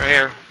low. Right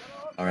here.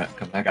 All right,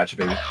 come. I got you,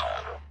 baby.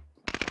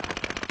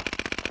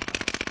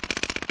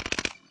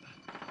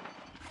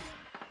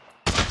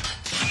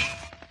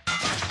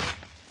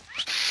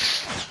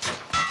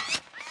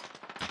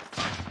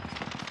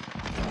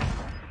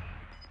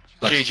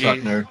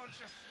 GG. Nerd.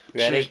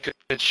 Ready?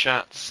 Good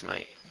shots,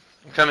 mate.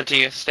 I'm coming to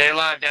you. Stay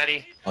alive,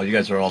 Daddy. Oh, you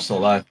guys are all still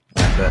alive.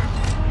 I bet.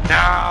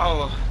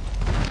 No.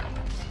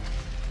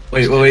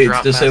 Wait.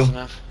 Drop This fast who?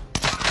 enough.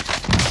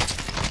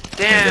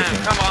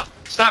 Damn! Come on.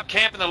 Stop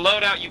camping the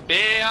loadout, you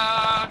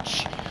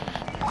bitch.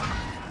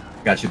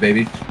 Got you,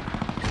 baby.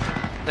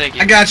 Thank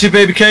you. I got you,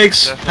 baby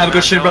cakes. Definitely Have a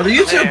good shit, not brother.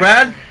 You too, there.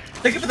 Brad.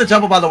 Thank you for the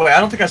double, by the way.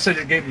 I don't think I said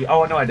it gave you.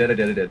 Oh, no, I did.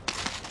 About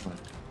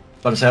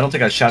to say, I don't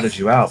think I shouted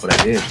you out, but I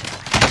did.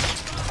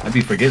 I'd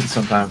be forgetting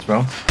sometimes, bro.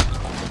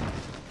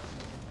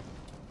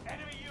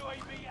 Enemy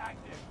UAV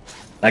active.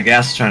 That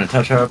gas is trying to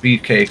touch our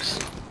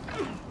beefcakes.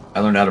 I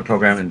learned how to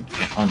program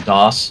on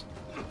DOS.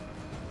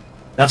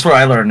 That's where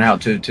I learned how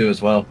to, too,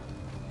 as well.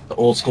 The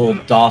old school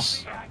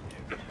DOS.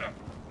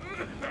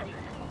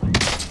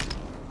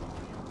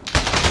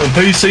 When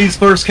PCs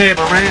first came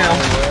around.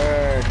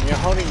 Word. You're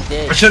holding I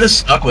dick. should have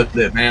stuck with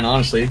it, man,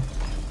 honestly.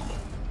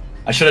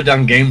 I should have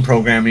done game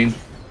programming.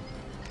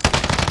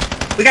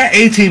 We got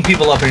 18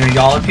 people up in here,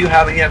 y'all. If you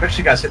haven't yet, make sure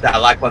you guys hit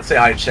that like button, say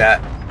hi in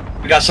chat.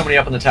 We got somebody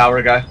up in the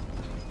tower, guy.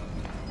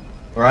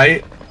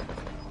 Right?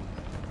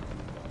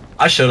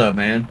 I should have,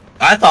 man.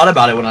 I thought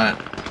about it when I...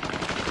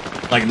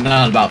 Like,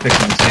 not about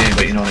fixing this game,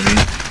 but you know what I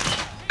mean.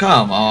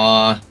 Come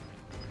on.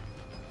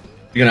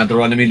 You're gonna have to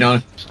run to me,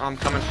 Don? I'm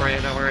coming for you,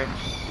 don't worry.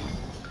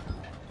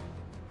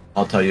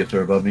 I'll tell you if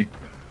they're above me.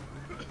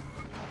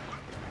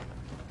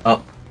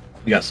 Oh,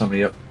 you got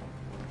somebody up.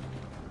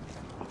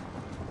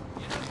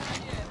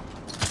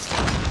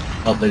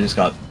 Oh, they just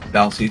got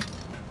bouncy.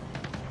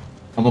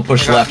 I'm gonna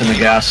push left in the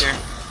gas. Here.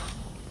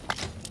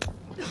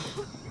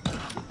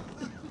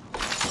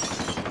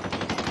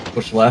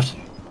 Push left.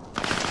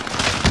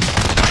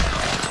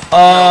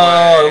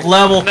 Oh, No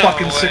level No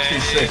fucking way.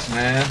 66,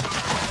 man.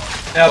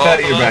 Yeah, I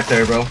bet you're back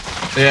there, bro.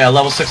 Yeah,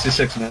 level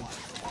 66, man.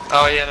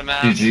 Oh yeah, the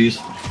map. GG's.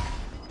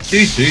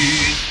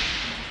 GG's.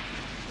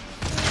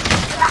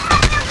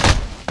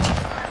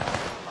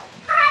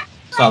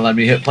 It's not letting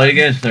me hit play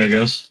again. There it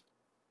goes.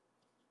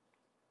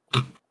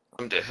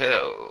 Come to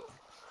hell.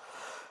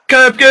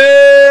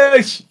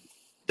 Cupcakes!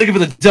 Thank you for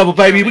the double,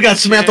 baby. We got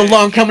Samantha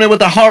Long coming in with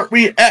the heart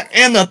react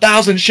and the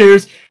 1,000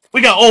 shares.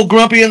 We got old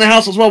Grumpy in the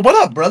house as well. What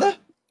up, brother?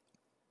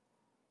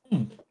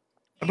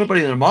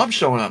 Everybody in their mom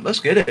showing up. Let's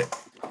get it.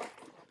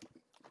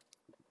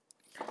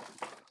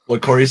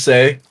 What Corey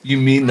say? You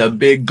mean the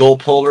big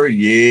gulp holder?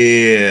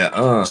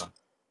 Yeah.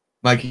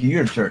 Mikey,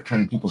 you're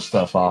turning people's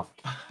stuff off.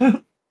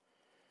 You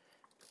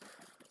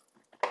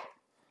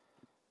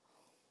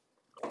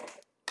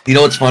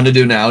know what's fun to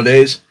do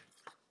nowadays?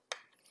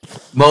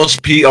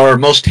 Most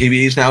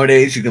TVs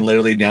nowadays, you can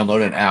literally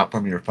download an app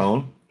from your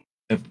phone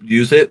and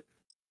use it.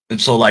 And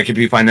so, like, if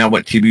you find out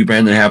what TV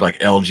brand they have, like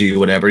LG or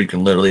whatever, you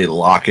can literally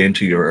lock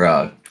into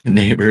your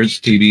neighbor's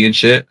TV and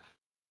shit.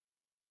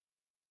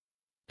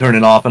 Turn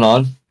it off and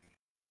on.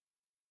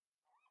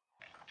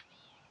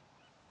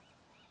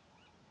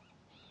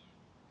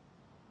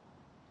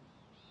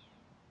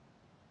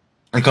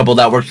 A couple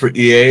that worked for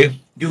EA.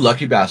 You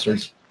lucky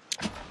bastards.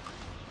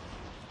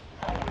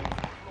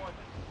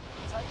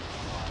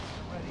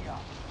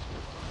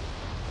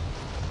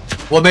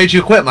 What made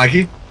you quit,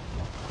 Mikey?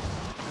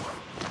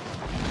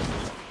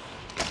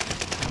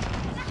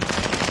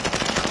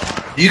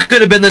 You could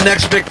have been the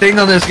next big thing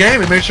on this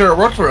game and made sure it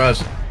worked for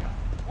us.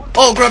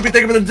 Oh, Grumpy,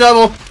 thank you for the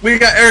double. We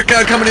got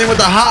Erica coming in with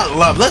the hot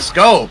love. Let's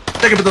go.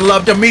 Thank you for the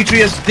love.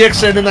 Demetrius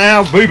Dixon in the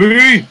house,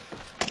 baby.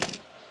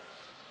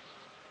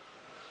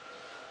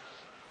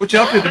 What you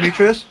up to,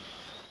 Demetrius?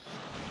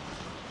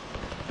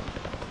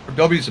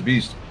 W's a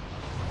beast.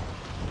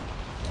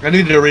 I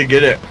need to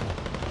re-get it.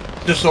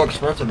 It's just so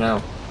expensive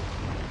now.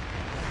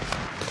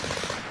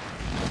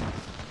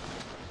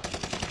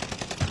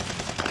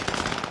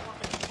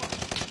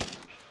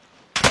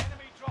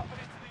 Enemy dropping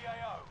into the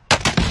AO.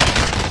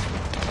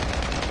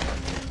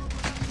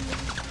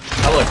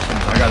 That looks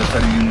sense. I gotta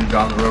send a unit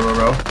down the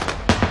row.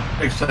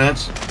 Makes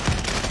sense.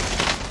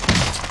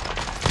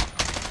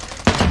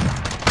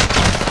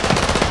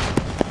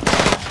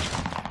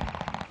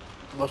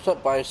 What's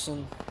up,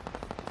 Bison?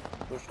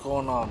 What's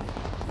going on?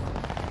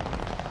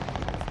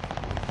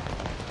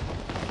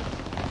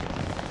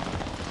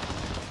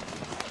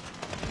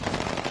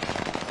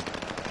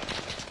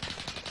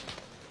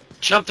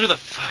 Jump through the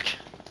fuck.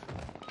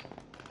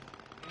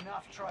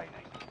 Enough training.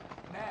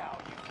 Now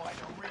you fight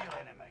a real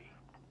enemy.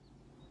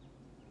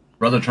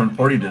 Brother turned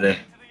 40 today.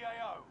 Into the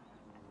AO.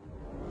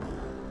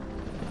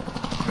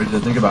 What did you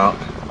think about?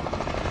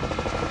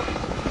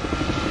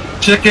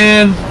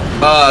 Chicken,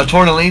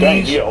 tortellinis.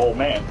 Thank you, old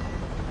man.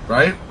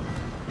 Right?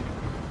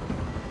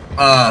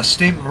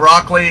 Steamed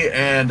broccoli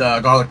and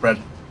garlic bread.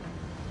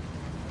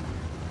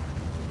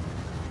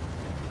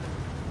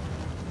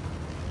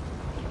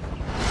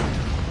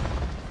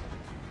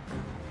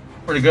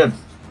 Pretty good.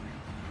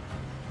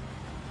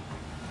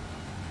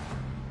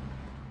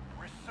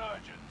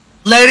 Resurgence.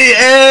 Lady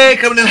A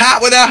coming in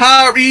hot with a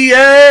hot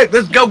react.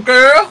 Let's go,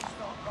 girl. Start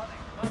running.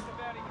 Like the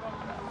bounty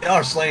contract. Y'all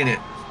are slaying it.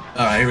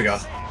 All right, here we go.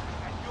 And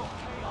your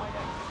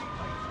KIA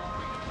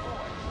teammates will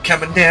redeploy.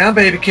 Coming down,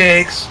 baby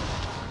cakes.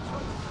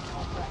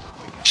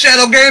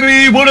 Shadow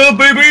Gamey, what up,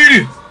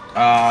 baby?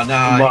 Nah, you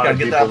gotta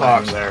get that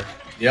box. there.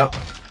 Yep.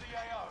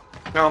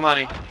 No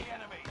money. The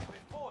enemy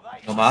before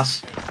they No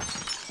mas. hit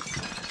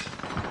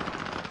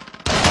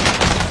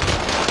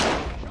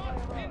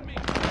me.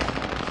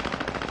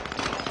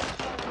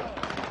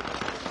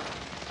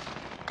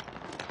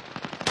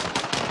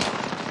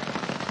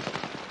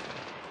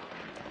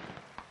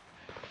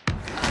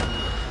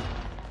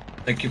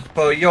 Thank you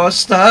for your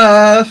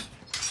stuff.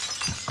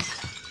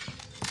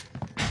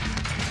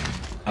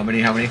 How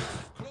many?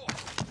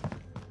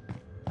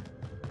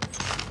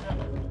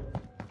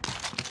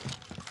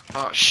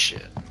 Oh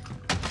shit.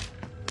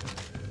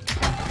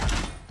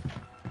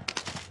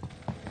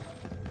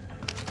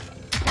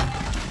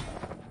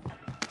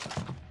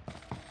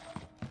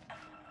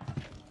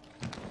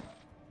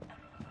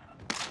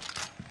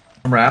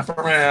 Wrap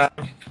around.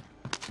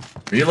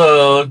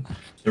 Reload.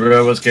 The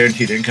real was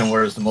guaranteed income,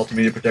 whereas the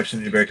multimedia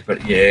protection is very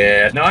competitive.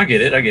 Yeah, no, I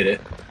get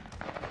it.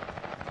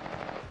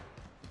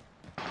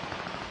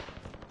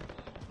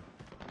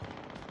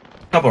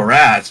 Couple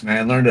rats,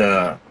 man. Learn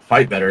to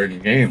fight better in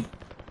your game.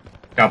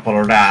 Couple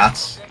of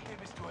rats.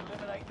 Objective is to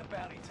eliminate the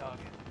bounty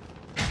target.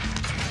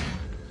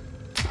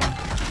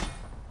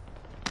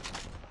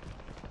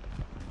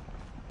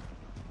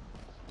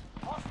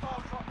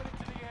 Hostile dropping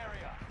into the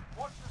area.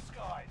 Watch the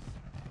skies.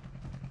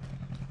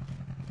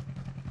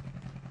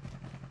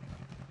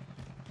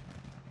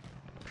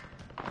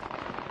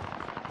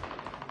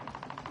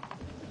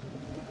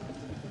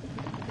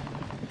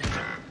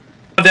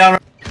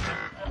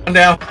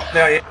 Down.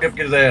 Yep, get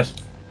his ass.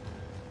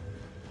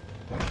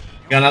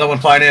 Got another one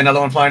flying in.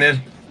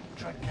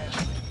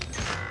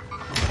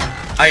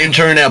 I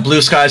interned at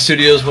Blue Sky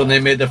Studios when they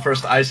made the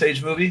first Ice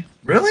Age movie.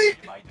 Really?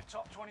 Made the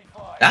top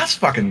 25. That's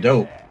fucking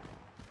dope.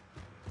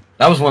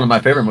 That was one of my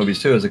favorite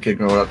movies too as a kid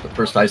growing up, the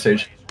first Ice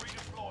Age.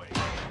 Redeployed.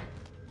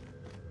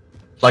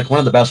 It's like one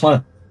of the best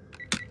ones.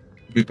 To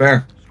be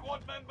fair.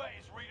 Squad member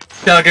is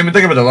redeployed. Yeah, give me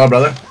think of it a lot,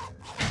 brother.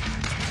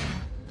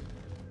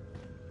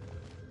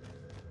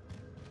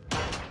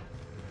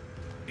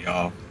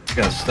 Yo, you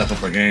gotta step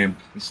up our game.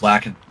 He's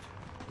slacking.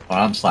 Well,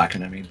 I'm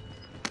slacking, I mean.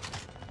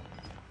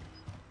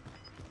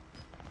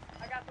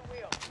 I got the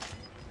wheel.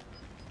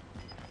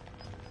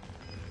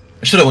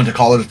 I should have went to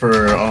college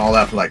for all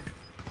that for like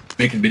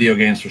making video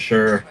games for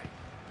sure.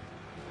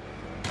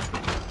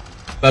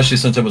 Especially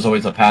since it was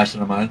always a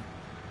passion of mine.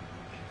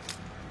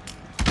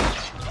 Drop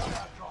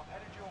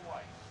headed your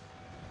way.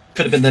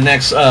 Could have been the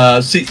next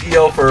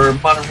CEO for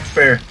Modern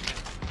Warfare.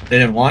 They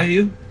didn't want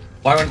you?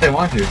 Why wouldn't they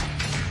want you?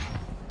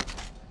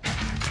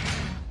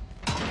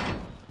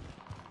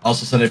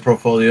 Also sent a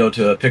portfolio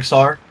to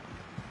Pixar.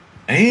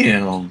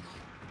 Damn.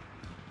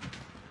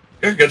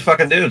 You're a good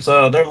fucking dude,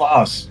 so they're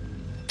lost.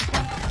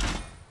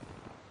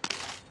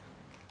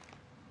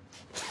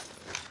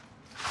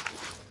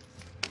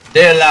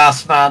 They're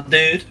lost, my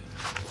dude.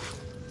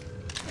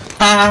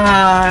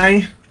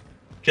 Hi.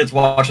 Kids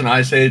watching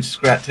Ice Age,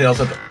 Scrat Tails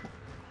at the...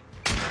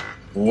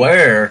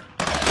 Where?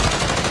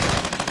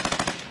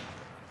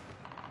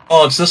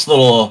 Oh, it's this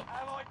little...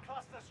 Allied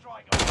cluster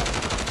strike.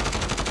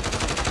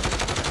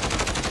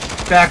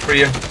 back for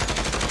you.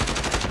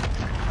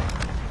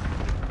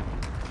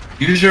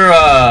 Use your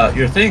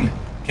thing,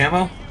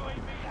 camo. UAV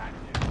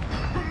active.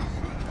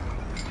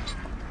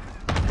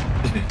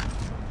 Excuse me.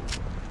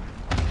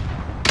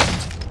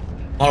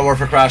 Modern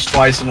Warfare crashed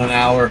twice in an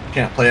hour.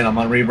 Can't play it. I'm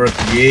on Rebirth.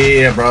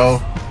 Yeah,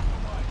 bro.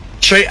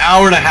 Straight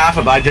hour and a half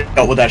of I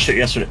dealt with that shit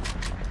yesterday.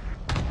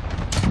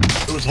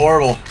 It was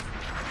horrible.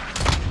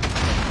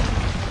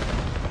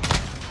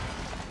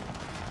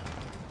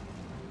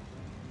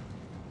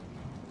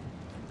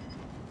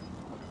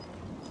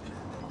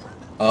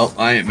 Oh,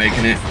 I ain't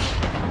making it.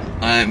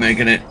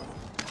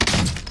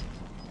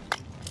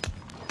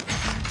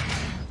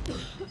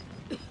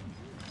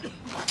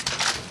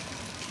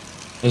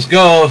 Let's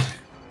go.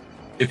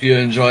 If you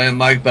enjoy it,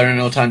 Mike, better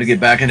know time to get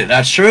back in it.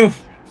 That's true.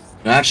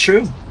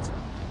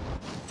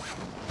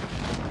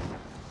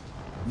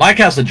 Mike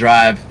has the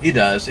drive. He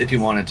does, if he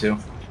wanted to.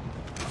 Allied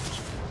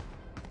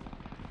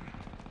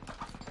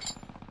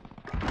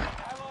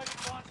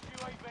advanced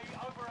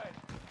UAV overhead.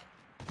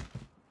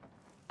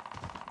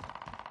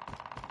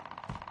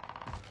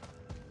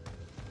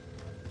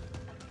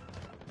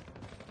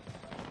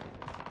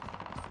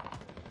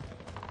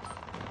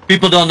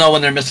 People don't know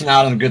when they're missing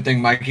out on a good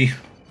thing, Mikey. Know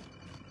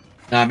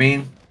what I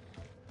mean?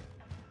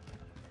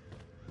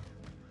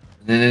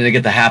 And then they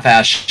get the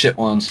half-ass shit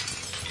ones.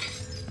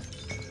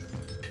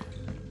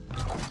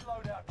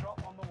 Loadout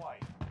drop on the way.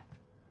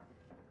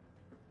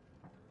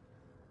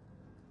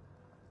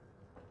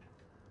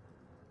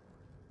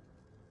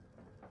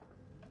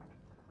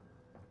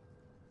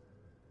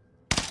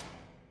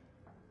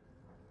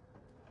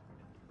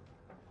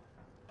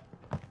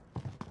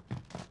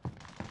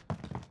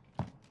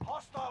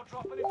 Hostile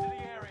dropping into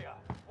the area.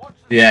 Watch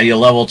the Yeah, you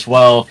level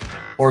 12.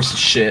 Horse of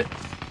shit.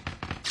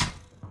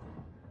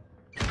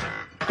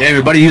 Yeah,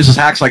 everybody uses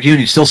hacks like you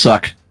and you still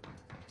suck.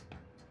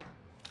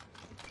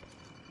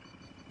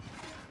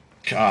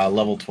 God,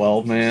 level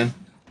 12, man.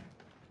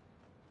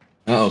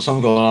 Uh-oh,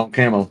 something going on with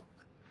camo.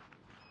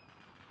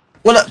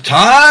 What up,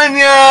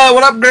 Tanya?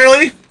 What up,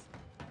 girly?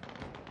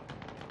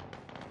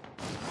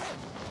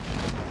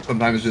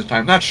 Sometimes it's just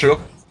time. Not true.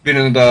 Being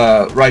in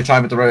the right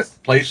time at the right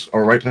place,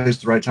 or right place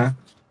at the right time.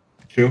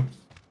 True.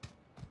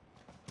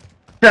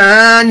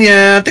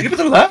 Tanya, thank you for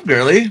the love,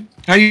 girly.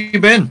 How you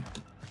been?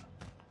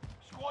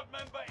 squad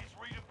member is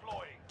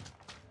redeploying.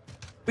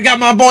 We got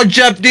my boy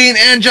Jeff Dean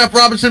and Jeff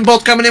Robinson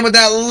both coming in with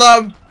that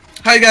love.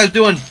 How you guys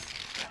doing?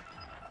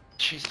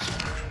 Jesus.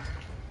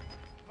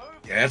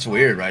 Yeah, it's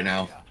weird right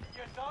now. You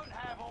don't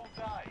have all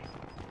day.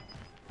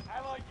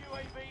 Allied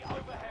UAV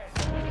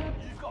overhead.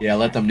 You've got Yeah,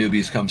 let them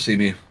newbies come see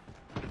me.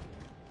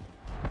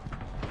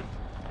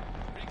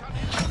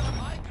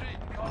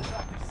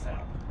 contact is set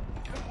up.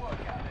 Good work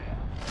out there.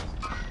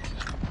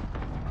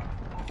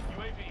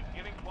 UAV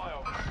beginning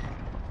flyover.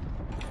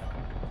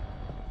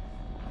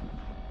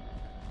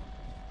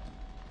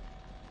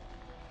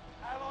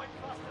 Allied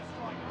cluster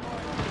strike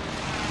arriving.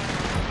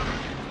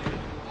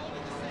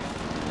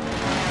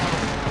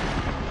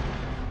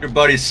 Your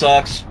buddy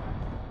sucks.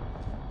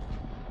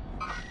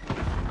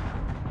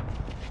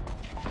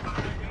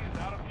 UAV is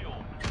out of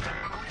fuel.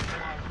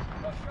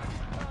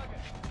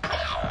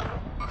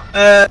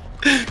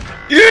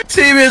 Your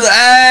team is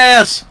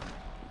ass.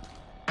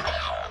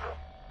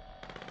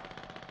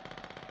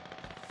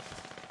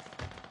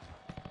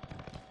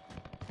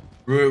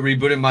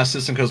 Rebooting my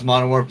system because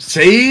Modern Warfare.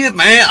 See,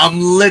 man, I'm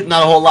lit.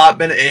 Not a whole lot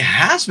been. It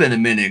has been a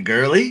minute,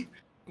 girly.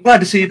 I'm glad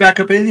to see you back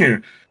up in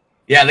here.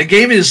 Yeah, the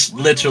game is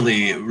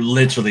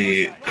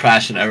literally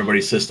crashing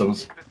everybody's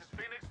systems. This is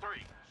Phoenix 3.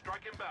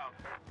 Strike inbound.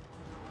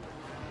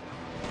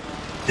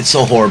 It's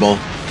so horrible.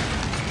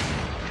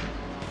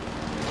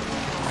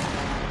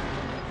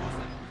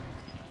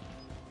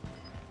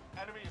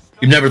 Enemy is still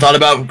You've never thought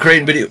about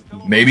creating video?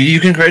 Maybe you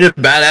can create a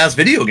badass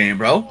video game,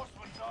 bro.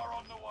 reinforcements are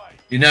on the way.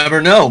 You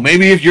never know.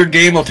 Maybe if your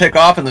game will take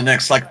off in the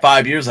next like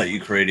 5 years that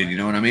you created, you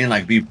know what I mean?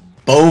 Like be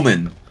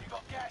booming. You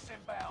got gas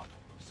inbound.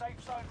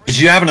 Safe zone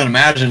Because you have an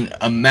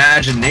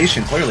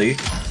imagination, clearly.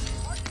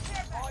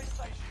 buy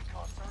station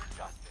costs are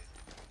adjusted.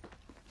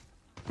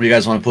 What do you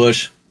guys want to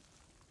push?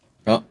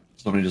 Oh,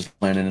 somebody just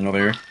landed in over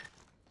here.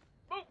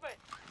 Movement.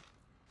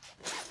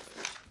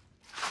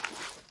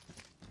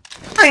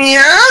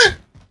 Yeah.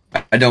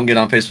 I don't get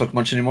on Facebook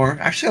much anymore.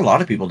 Actually, a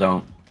lot of people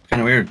don't.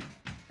 Kind of weird.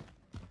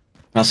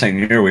 Not saying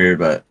you're weird,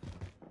 but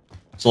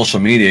social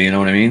media, you know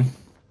what I mean?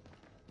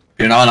 If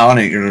you're not on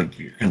it, you're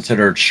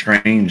considered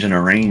strange and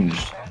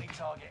arranged. Bounty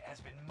target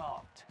has been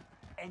marked.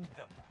 End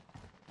them.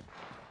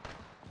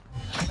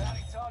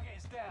 Bounty target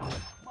is down.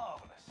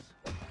 Marvelous.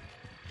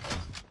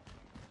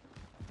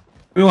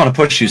 We want to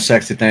push you,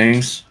 sexy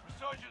things.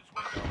 Resurgence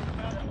window is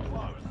about to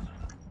close.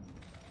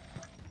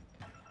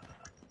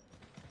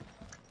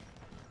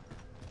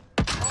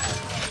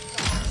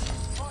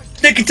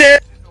 Sticky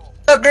tip!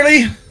 What's up,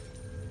 girly?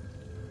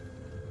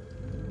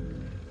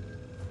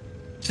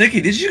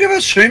 Sticky, did you give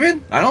us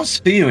streaming? I don't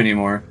see you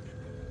anymore.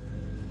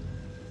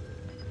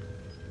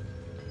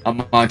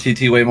 I'm on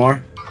TT way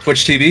more.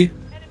 Twitch TV?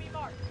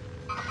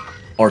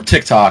 Or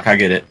TikTok, I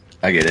get it.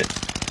 I get it.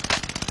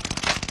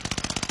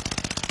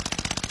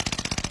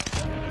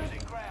 Losing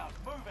ground.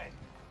 Moving.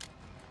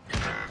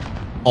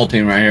 Whole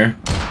team right here.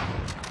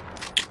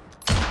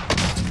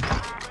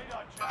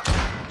 Radar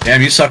check.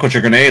 Damn, you suck with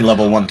your grenade,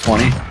 level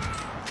 120.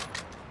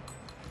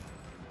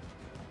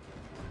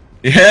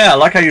 Yeah, I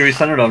like how you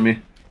recentered on me.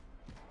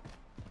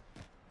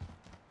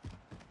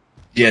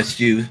 Yes,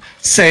 you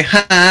say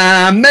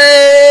hi,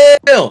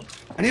 Mel.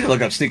 I need to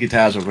look up Sneaky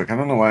Taz real quick. I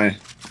don't know why.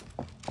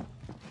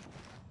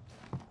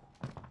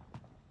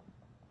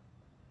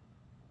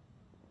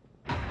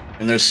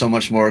 And there's so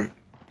much more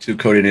to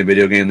coding a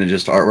video game than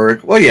just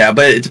artwork. Well, yeah,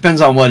 but it depends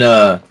on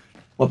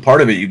what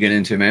part of it you get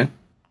into, man.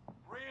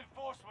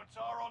 Reinforcements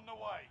are on the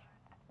way.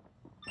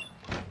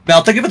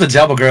 Mel, thank you for the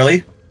double,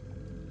 girly.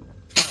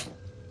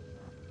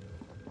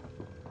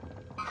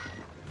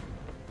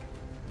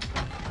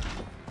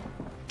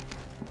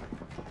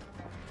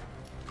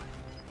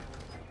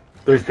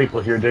 There's people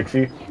here,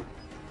 Dixie.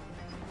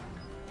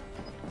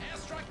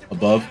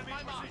 Above. Enemy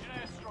precision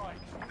airstrike.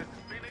 This is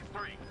Phoenix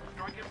 3.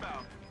 Strike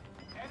inbound.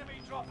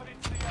 Enemy dropping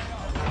into the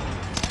AO.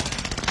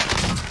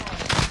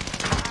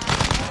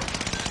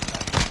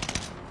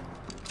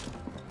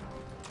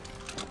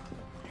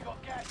 You got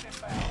gas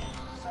inbound.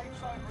 Safe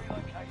zone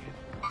relocated.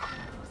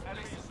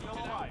 Enemy is still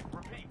alive.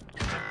 Repeat.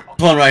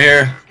 One right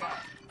here.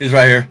 He's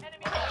right here. Enemy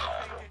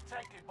being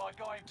detected by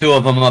going Two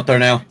of them up there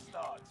now.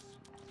 starts.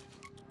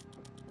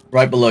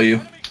 Right below you.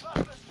 Enemy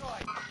cluster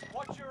strike.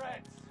 Watch your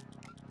heads.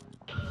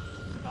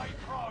 Stay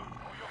prone,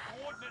 or your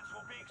coordinates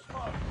will be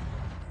exposed.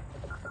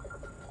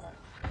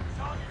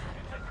 Targets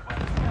detected by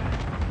the scan.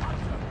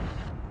 Hunter.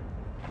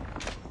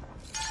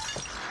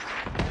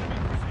 Enemy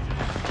precision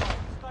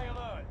airstrike. Stay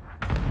alert.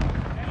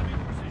 Enemy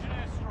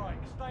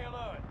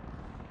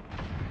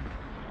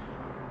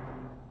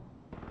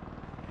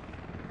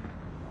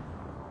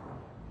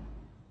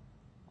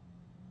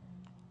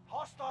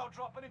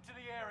dropping into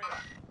the area.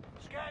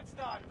 Scans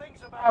done. Things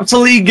about.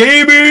 Obsolete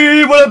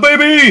gaming! What up,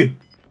 baby?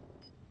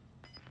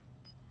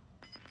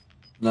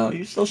 No,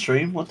 you still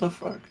stream? What the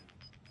fuck?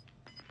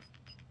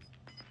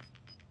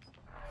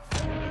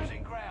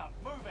 Losing ground.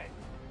 Move it.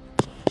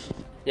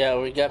 Yeah,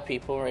 we got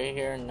people right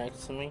here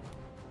next to me.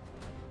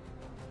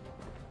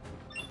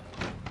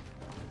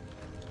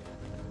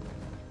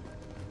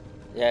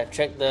 Yeah,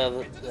 check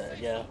the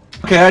yeah.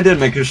 Okay, I did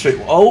make a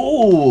stream.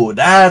 Oh,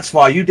 that's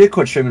why you did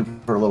quit streaming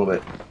for a little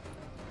bit.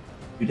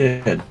 You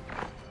did.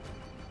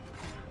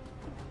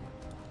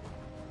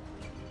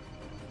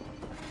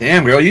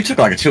 Damn, girl, you took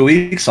like 2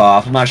 weeks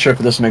off. I'm not sure if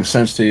this makes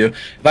sense to you.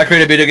 If I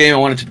create a video game, I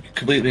want it to be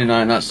completely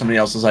not somebody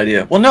else's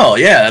idea. Well, no,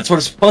 yeah, that's what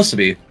it's supposed to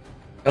be.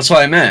 That's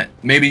what I meant.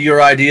 Maybe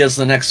your idea is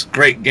the next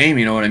great game,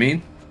 you know what I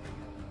mean?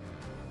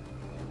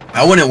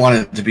 I wouldn't want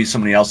it to be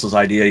somebody else's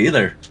idea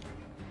either.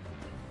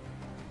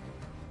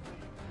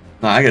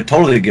 No, I could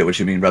totally get what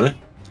you mean, brother.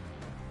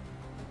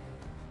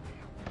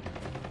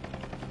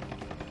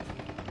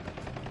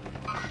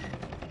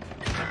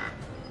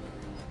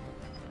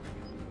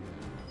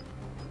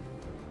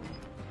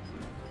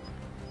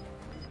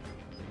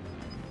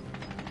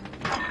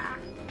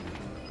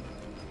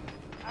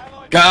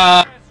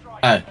 God!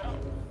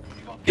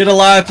 Get a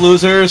life,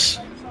 losers!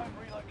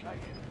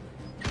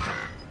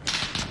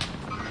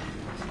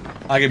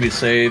 I can be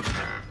saved.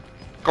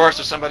 Of course,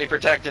 there's somebody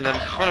protecting them.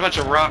 What a bunch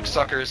of rock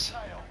suckers.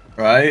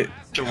 Right?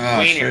 Bunch of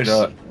Ah, straight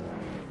wieners. up.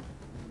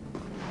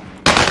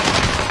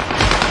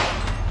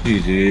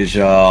 GG's,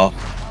 y'all.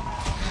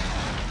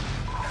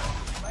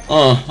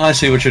 Oh, I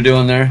see what you're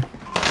doing there.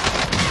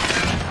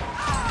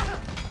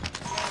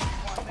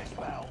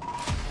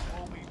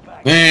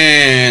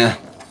 Man,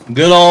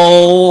 good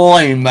old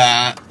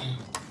aimbot.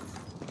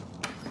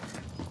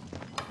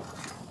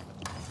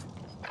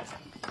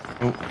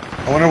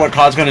 I wonder what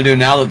COD's gonna do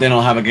now that they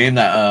don't have a game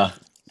that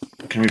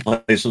can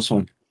replace this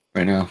one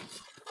right now.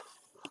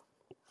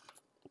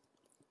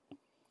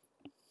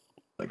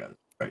 I got it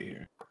right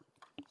here.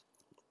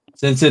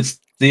 Since it's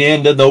the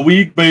end of the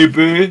week,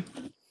 baby.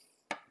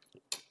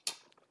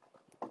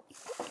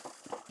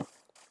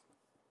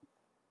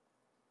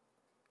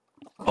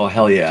 Oh,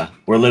 hell yeah.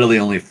 We're literally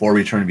only 4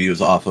 return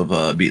views off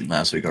of beating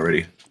last week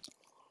already.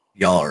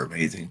 Y'all are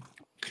amazing.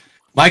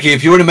 Mikey,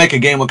 if you were to make a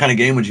game, what kind of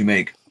game would you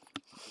make?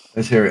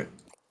 Let's hear it.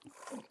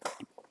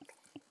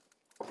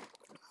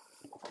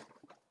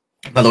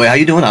 By the way, how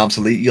you doing,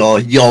 Obsolete? Y'all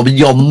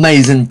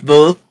amazing,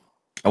 bro.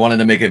 I wanted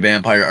to make a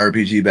vampire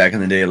RPG back in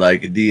the day,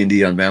 like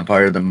D&D on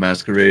Vampire the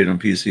Masquerade on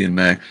PC and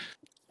Mac.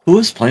 Who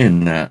was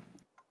playing that?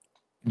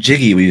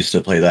 Jiggy, we used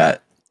to play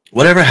that.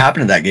 Whatever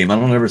happened to that game? I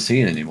don't ever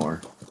see it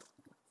anymore.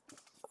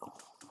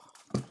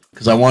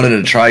 Because I wanted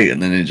to try it,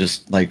 and then it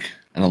just, like,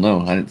 I don't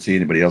know. I didn't see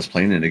anybody else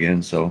playing it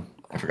again, so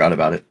I forgot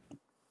about it.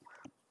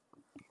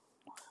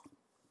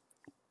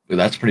 But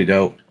that's pretty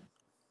dope.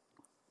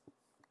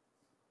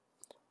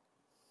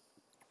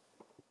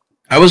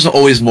 I was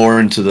always more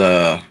into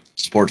the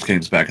sports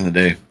games back in the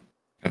day.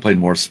 I played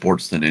more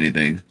sports than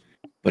anything.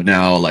 But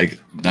now, like,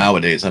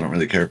 nowadays, I don't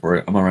really care for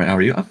it. I'm alright. How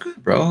are you? I'm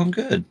good, bro. I'm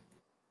good.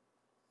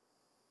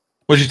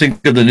 What'd you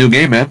think of the new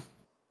game, man?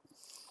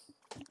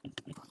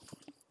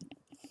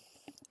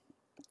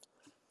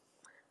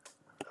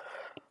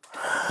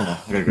 Hold on.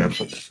 I gotta grab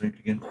something to drink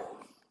again.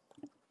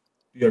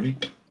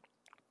 BRB.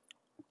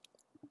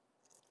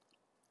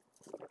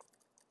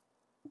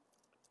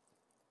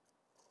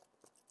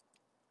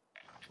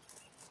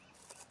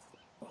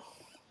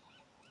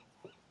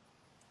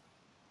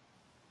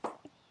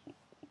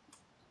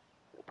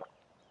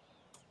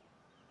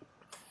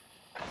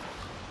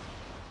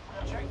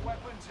 Check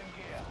weapons and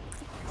gear.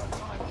 You got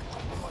time to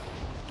deploy.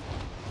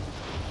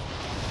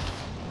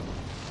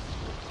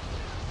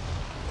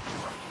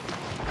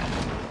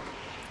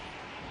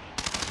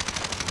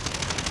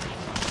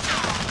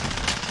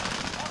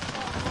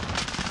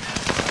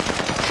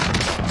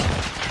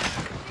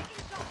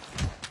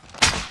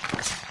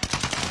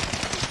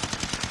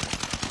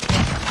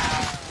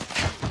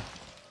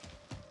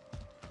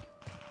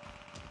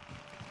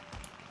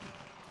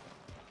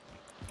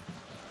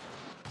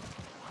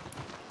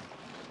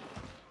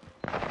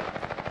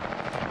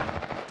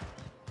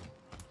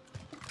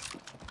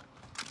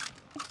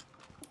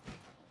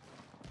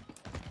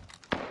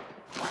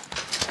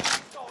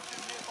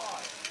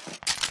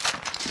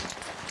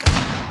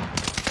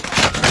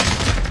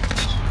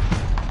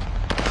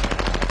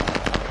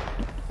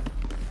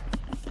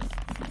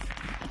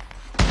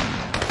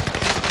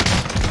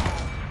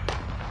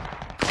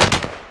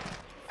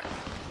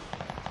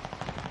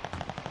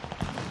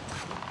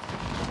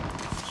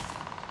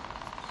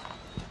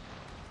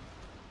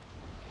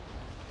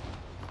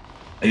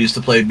 I used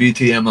to play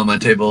BTM on my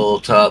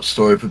tabletop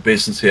store for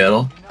based in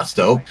Seattle. That's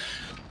dope.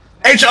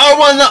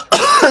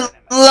 HR1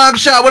 Long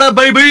Shot, what up,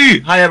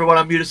 baby? Hi, everyone.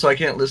 I'm muted, so I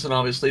can't listen,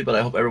 obviously, but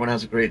I hope everyone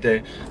has a great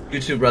day. You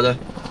too, brother.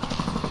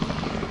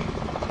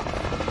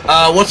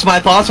 What's my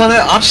thoughts on it?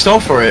 I'm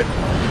stoked for it.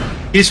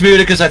 He's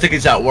muted because I think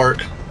he's at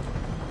work. I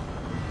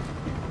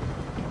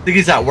think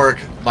he's at work,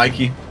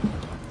 Mikey.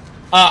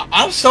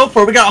 I'm so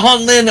for. We got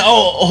Hong Lin,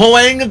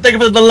 Hoang, thank you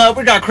for the love.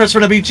 We got Chris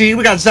from the BG.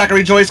 We got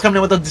Zachary Joyce coming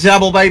in with a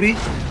double, baby.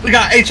 We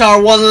got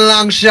HR1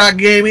 Long Shot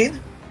Gaming.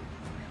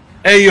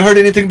 Hey, you heard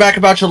anything back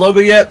about your logo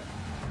yet?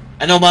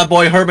 I know my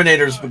boy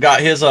Herbinator's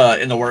got his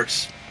in the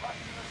works.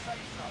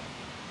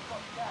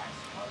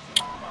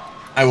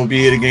 I will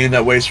be at a game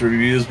that waits for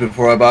reviews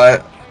before I buy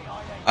it.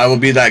 I will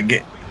be that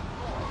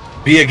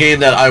be a game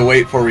that I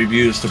wait for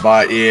reviews to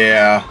buy.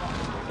 Yeah,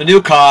 the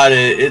new COD.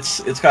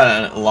 It's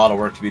got a lot of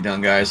work to be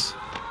done, guys.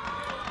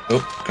 Oh,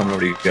 coming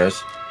over to you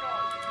guys.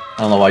 I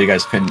don't know why you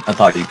guys pinned. I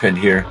thought you pinned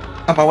here.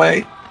 On my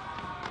way.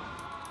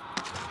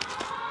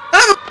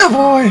 Oh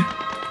boy.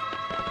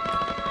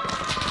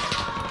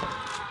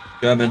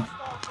 Coming.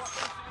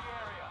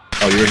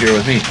 Oh, you're here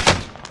with me.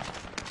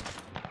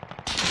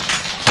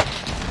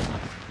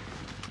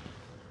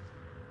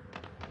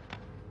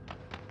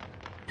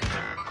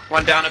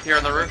 One down up here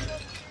on the roof.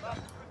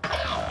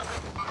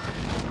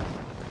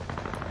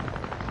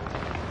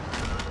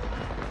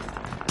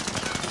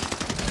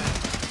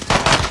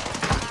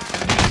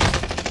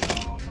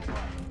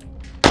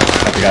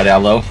 Got the guy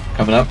down low.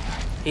 Coming up.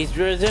 He's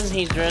risen.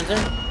 He's risen.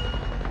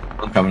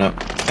 I'm coming up.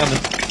 Coming.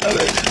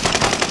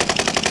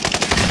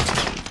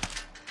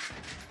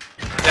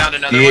 Down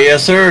another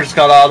Yes, sir. Just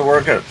got out of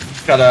work.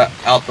 Just got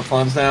out the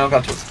funds now.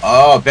 Got to.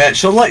 Oh, bet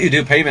she'll let you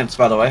do payments.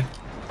 By the way.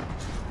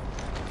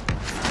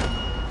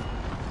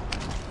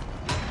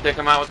 Pick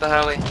him out with the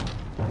heli.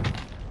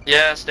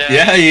 Yes, Dad.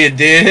 Yeah, you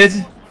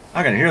did.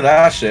 I can hear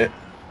that shit.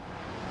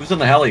 Who's in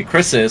the heli?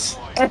 Chris is.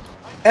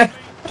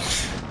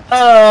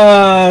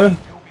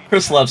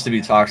 Chris loves to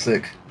be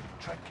toxic.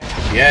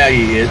 Yeah,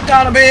 he is.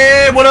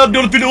 Donovan, what up,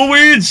 Donovan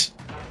Owens?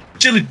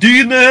 Chili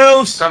D in the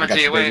house. Coming to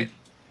you, wait.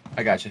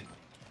 I got you.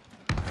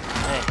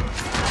 Hey.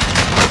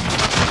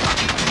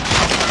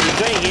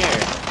 He's right here.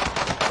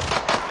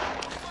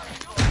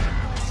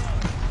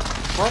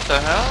 What the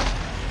hell?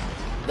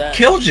 That,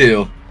 Killed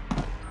you.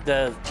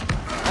 the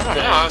I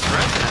don't know, I was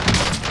right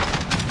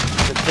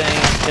the thing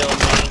killed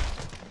me.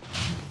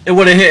 It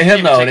would have hit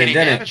him there. though, Take and it any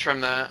didn't. damage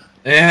from that.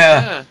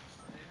 Yeah.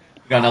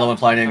 Got another one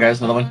flying in, guys.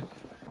 Another one.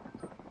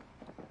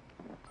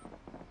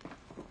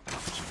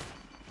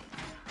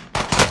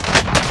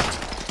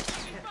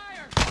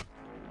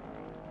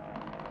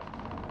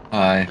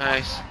 Hi.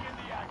 Nice.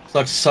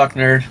 Suck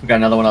nerd. We got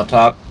another one up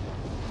top.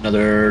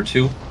 Another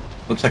two.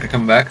 Looks like they're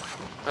coming back.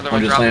 Another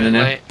One one just dropping in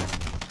landing in. late.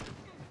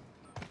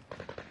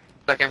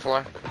 Second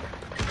floor.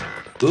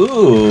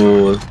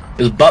 Ooh.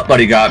 His butt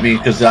buddy got me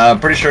because I'm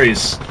pretty sure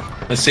he's.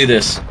 Let's see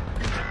this.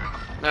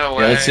 No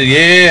way. Yeah, let's see.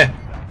 Yeah.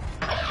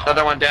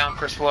 Another one down,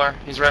 first floor.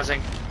 He's rezzing.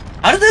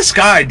 How did this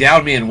guy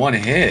down me in one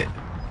hit?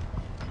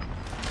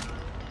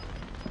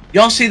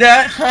 Y'all see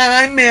that?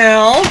 Hi,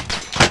 Mel.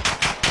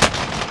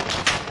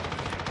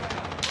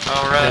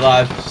 Alright. Stay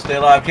alive. Stay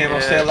alive, Camo. Yeah.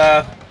 Stay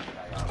alive.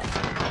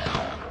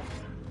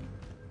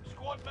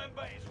 Squad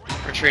member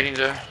is Retreating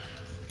to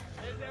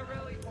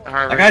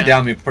Harvard. That guy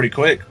downed me pretty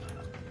quick.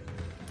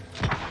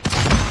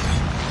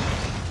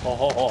 Oh,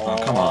 Oh,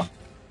 come on.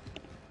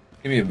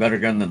 Give me a better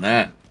gun than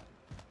that.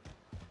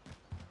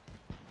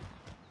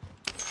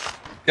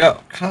 Yo,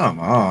 come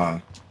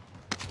on.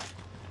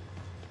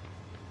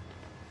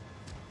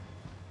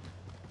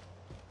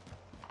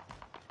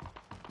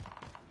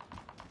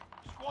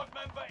 Squad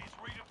member is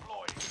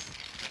redeployed.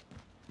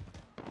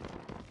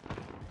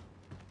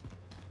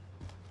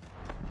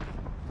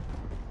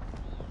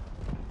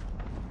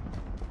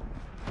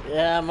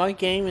 Yeah, my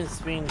game is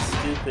being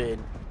stupid.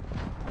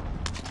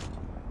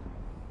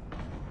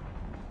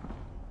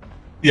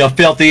 You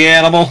filthy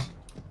animal.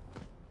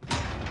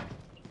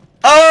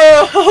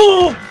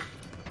 Oh!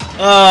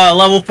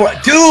 Level 4.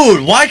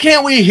 Dude, why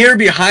can't we hear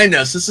behind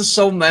us? This is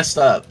so messed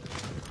up.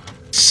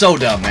 So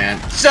dumb, man.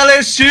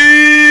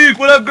 Celestique!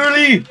 What up,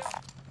 girly?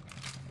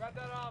 Grab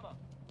that armor.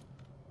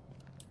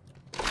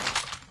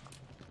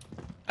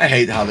 I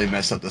hate how they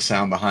mess up the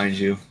sound behind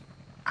you.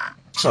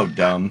 So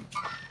dumb.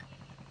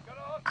 Got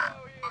a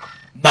hostile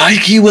here.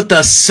 Mikey with the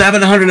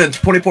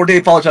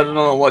 724-day follow. I don't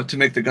know what to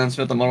make the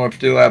gunsmith. I'm on what to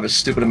do. I have a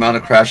stupid amount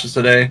of crashes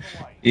today.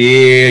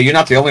 Yeah, you're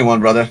not the only one,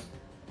 brother.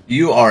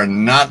 You are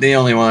not the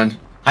only one.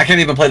 I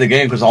can't even play the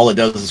game because all it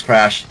does is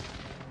crash.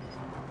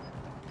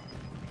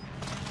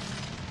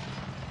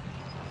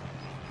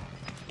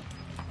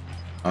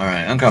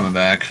 Alright, I'm coming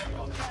back.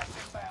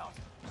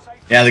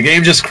 Yeah, the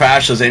game just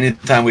crashes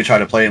anytime we try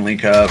to play and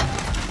link up.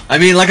 I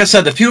mean, like I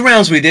said, the few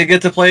rounds we did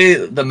get to play,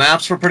 the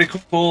maps were pretty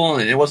cool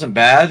and it wasn't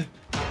bad.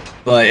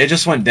 But it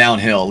just went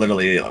downhill,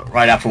 literally,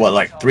 right after, what,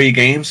 like 3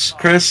 games,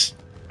 Chris?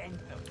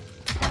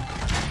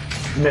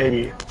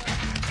 Maybe.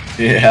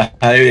 Yeah,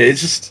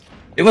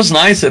 it was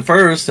nice at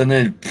first, and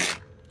then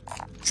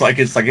it's like,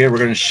 hey, we're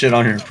gonna shit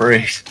on your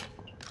parade.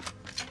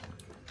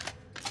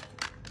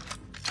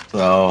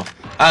 So,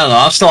 I don't know,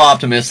 I'm still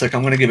optimistic.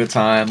 I'm gonna give it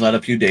time, let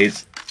a few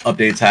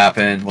updates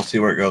happen. We'll see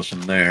where it goes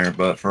from there.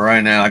 But for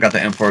right now, I got the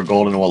M4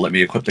 gold and it won't let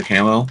me equip the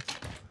camo.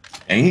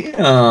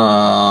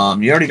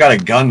 Damn, you already got a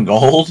gun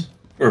gold?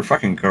 You're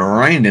fucking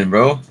grinding,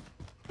 bro.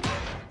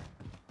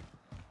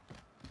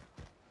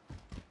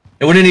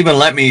 It wouldn't even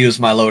let me use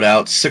my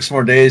loadout. 6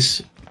 more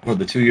days for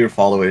the 2-year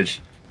follow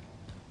age.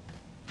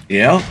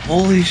 Yeah,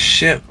 holy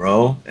shit,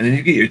 bro. And then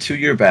you get your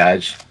 2-year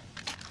badge.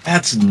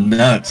 That's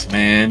nuts,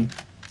 man.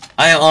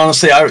 I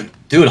honestly,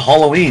 dude,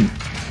 Halloween.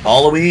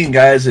 Halloween,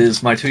 guys,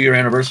 is my 2-year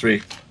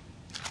anniversary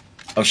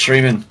of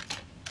streaming.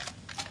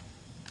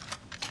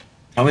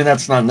 Tell me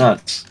that's not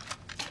nuts.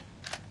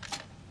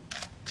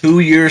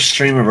 2-year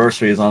stream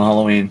anniversary is on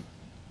Halloween.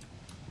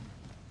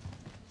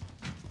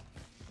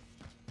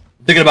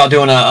 Thinking about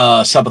doing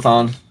a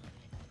subathon.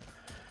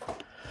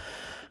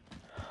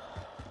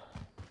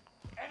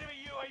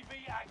 Enemy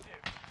UAV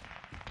active.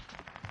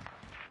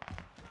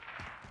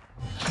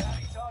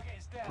 Bounty target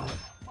is down.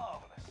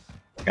 Marvelous.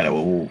 Gotta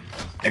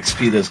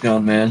XP this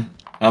gun, man.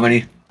 How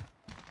many?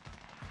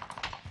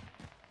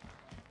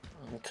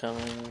 I'm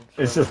coming.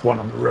 It's just one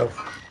on the roof.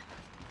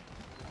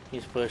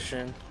 He's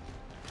pushing.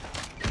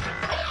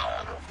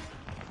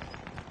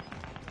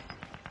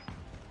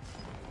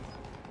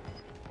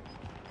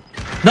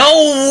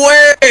 No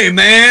way,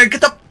 man! Get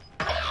the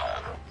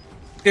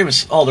game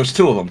is. Oh, there's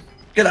 2 of them.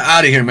 Get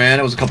out of here, man.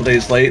 It was a couple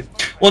days late.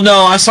 Well,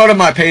 no, I started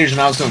my page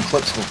and I was doing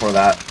clips before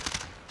that.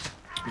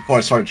 Before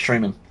I started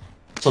streaming.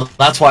 So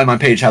that's why my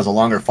page has a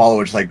longer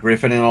followers, like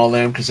Griffin and all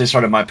them, because they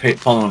started my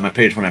following my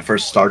page when I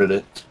first started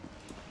it.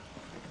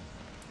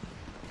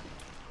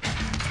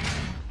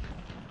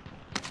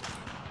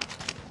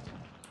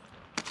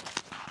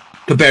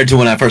 Compared to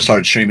when I first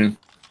started streaming.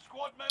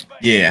 Squad member.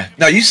 Yeah.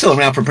 No, you still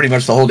around for pretty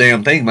much the whole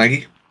damn thing,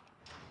 Mikey.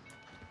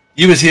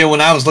 You was here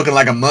when I was looking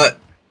like a mutt.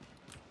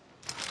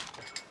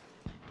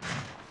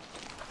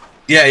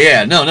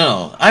 Yeah.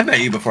 No. I met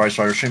you before I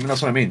started streaming.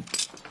 That's what I mean.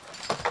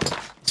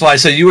 That's why I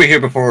said you were here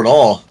before it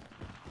all.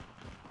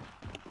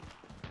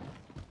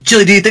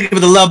 Chili D, thank you for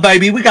the love,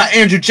 baby. We got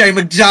Andrew J.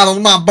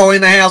 McDonald, my boy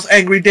in the house,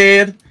 Angry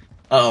Dad.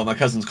 Uh-oh, my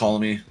cousin's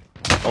calling me.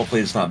 Hopefully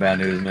it's not bad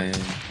news, man.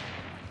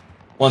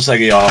 1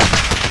 second, y'all.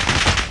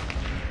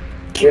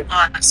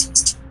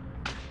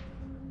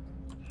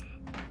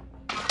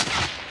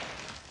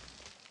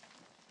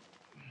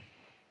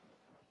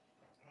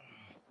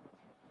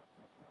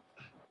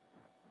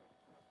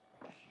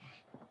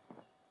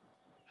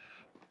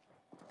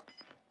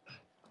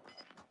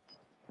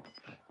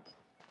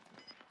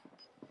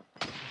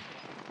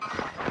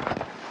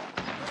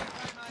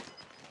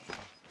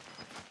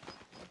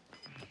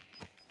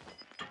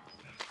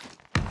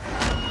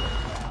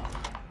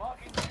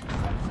 Marking new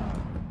safe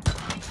zone.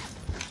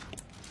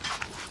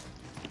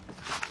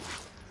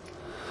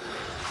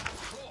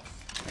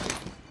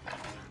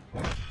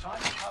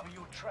 Time to cover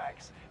your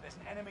tracks. There's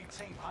an enemy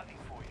team hunting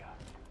for you.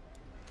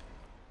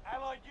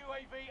 Allied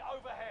UAV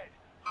overhead.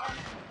 Hunt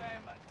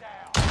them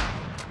down.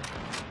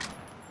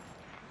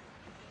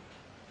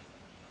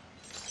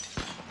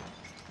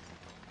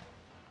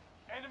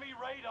 Enemy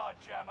radar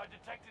jammer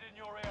detected in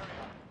your area.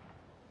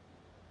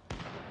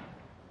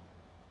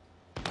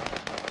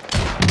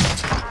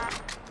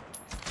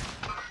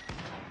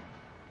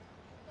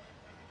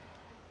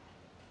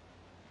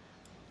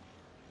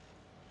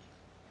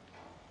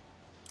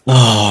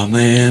 Oh,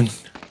 man.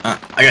 I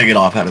gotta get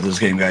off out of this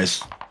game,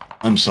 guys.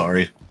 I'm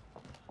sorry.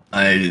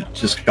 I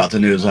just got the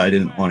news I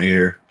didn't want to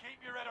hear.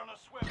 Keep your head on a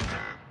swivel.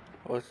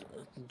 What?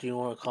 Do you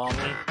want to call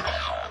me?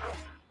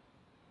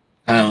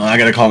 I don't know, I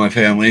gotta call my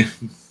family.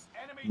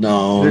 Enemy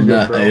No, You're good,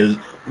 not, bro.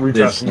 Reach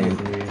out this, to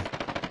me.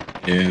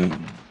 yeah,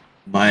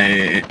 my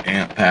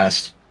aunt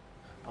passed.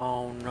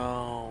 Oh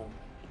no.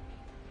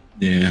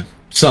 Yeah,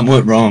 something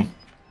went wrong.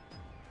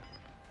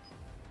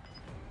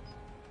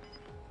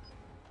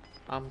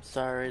 I'm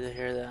sorry to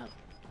hear that,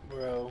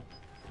 bro.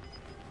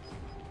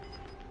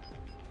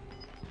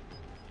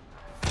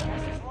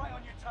 gas is right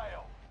on your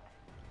tail.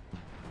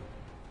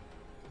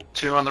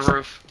 2 on the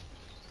roof.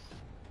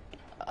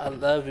 I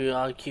love you.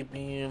 I'll keep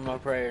you in my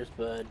prayers,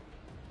 bud.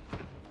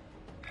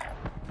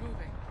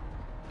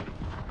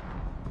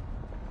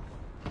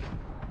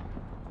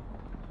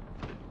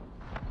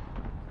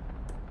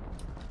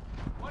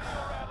 One of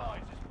your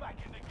allies is back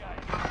in the game.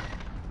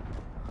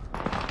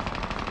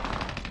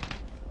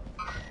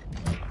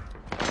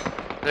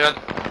 They're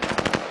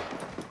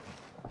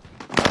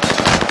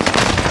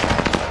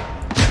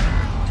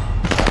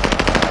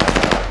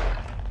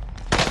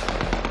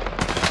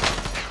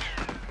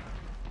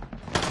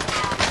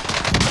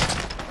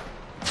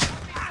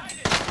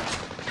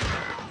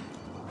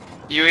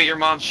You ate your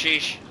mom's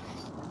sheesh.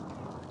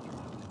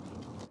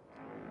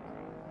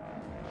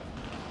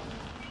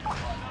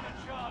 Another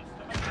chance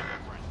to make a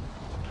difference.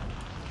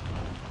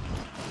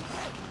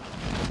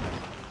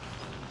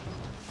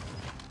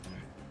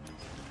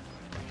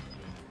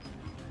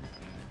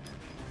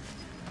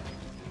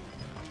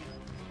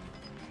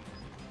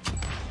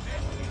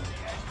 This is the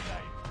end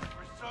game.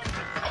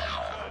 Resurgence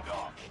turned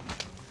off.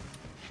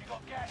 You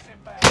got gas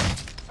inbound.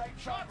 Safe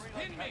zone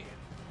relocated.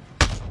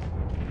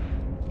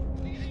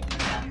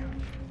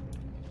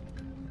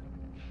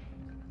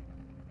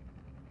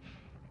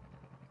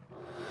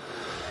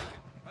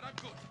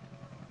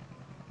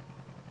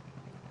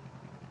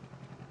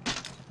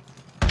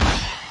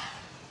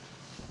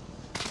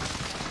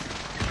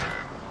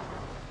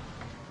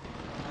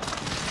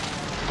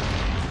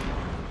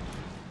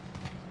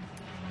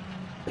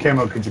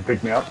 Camo, could you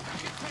pick me up?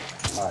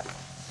 Alright.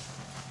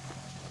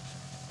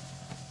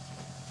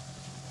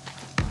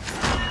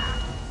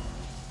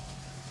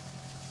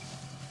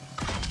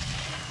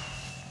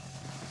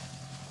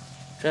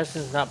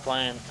 Justin's not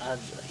playing.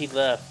 He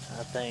left,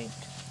 I think.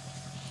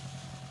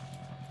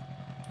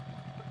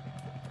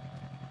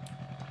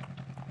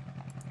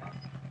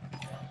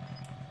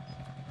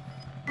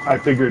 I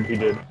figured he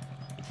did.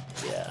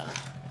 Yeah.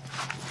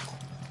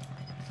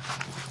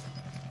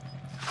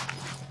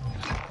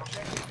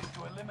 Objective is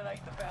to eliminate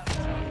the bounty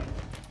target.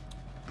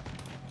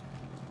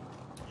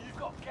 You've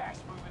got gas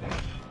moving in.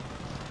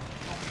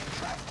 You'll be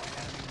tracked by an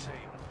enemy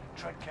team.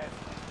 Tread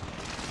carefully.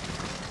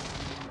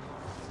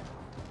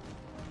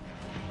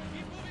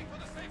 Keep moving for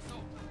the safe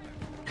zone.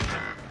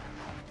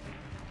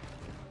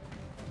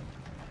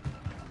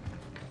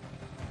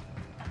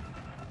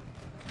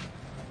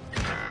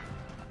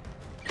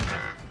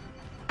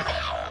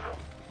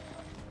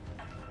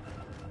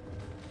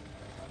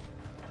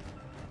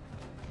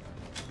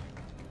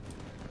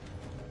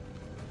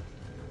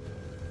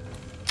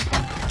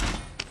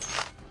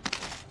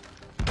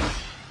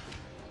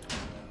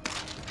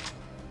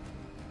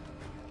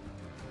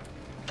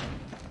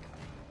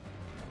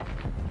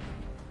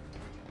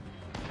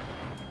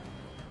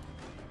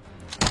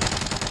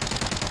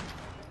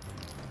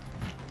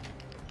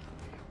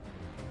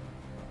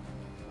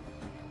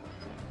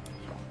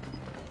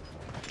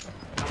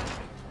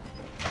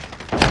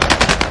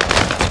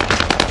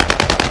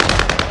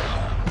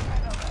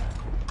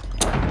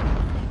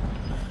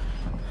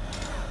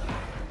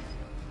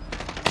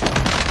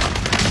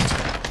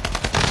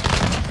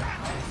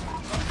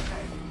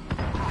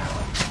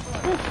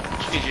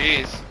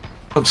 GG's.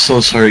 I'm so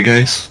sorry,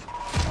 guys.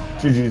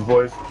 GG's,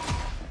 boys.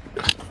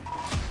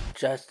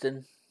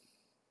 Justin.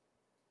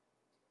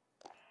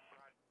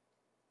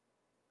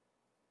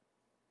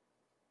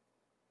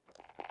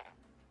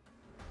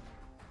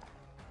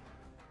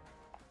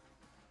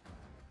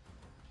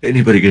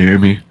 Anybody can hear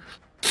me?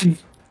 I'm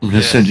gonna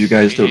Yes, send you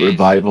guys to GG's.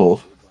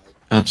 revival.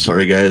 I'm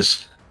sorry,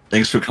 guys.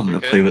 Thanks for coming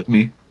You're to play good. with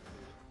me.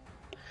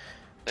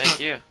 Thank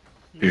you.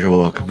 You're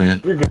welcome,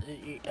 man. You're good.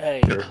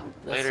 Hey, Sure.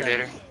 Later, listen,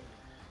 Dater.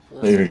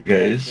 Later,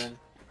 guys. Jason,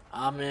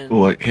 I'm in.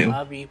 What, Cam?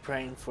 I'll be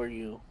praying for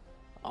you.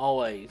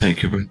 Always.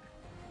 Thank you, bro.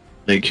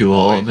 Thank you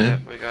all, Always, man.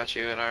 yep, we got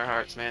you in our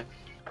hearts, man.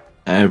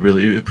 I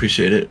really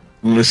appreciate it.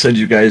 I'm gonna send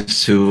you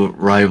guys to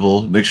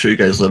Rival. Make sure you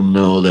guys let them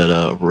know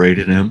that we're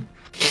raiding him.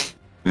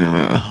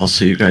 I'll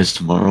see you guys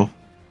tomorrow.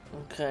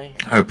 Okay.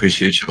 I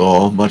appreciate you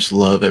all. Much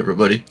love,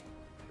 everybody.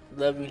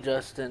 Love you,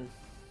 Justin.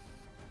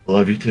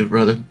 Love you too,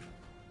 brother.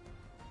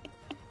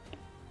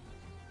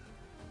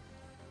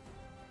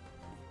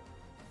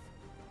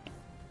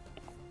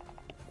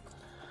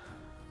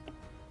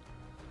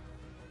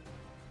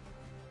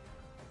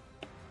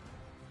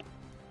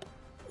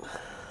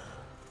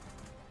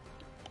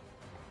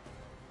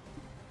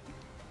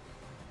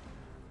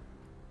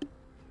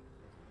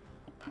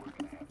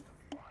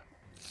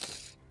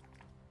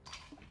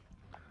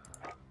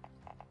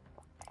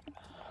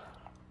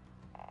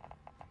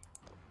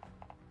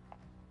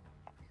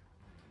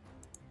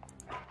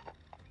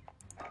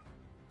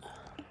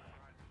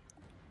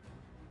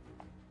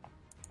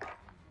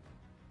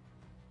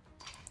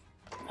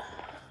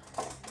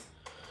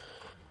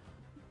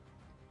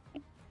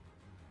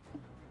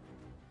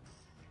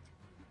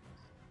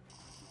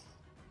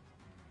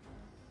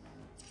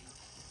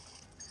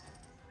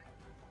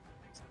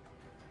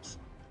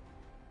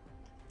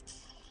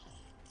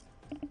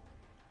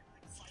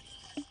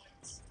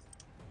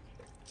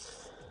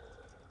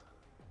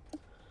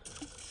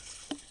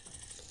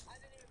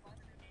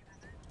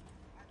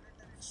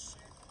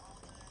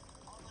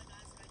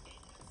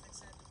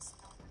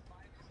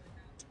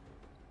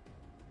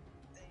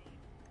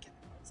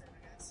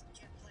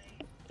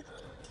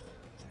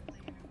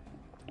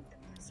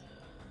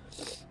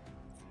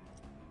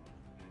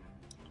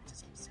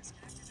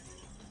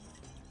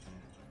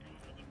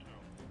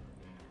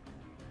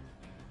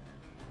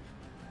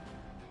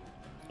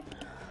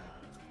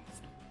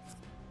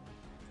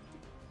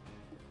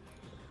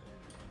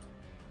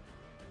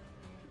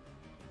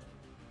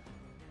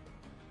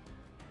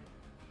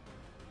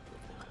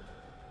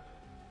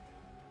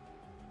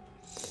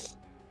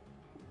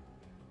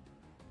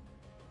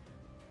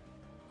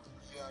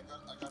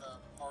 I got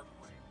a hard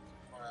point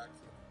car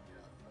accident.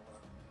 Yeah, so,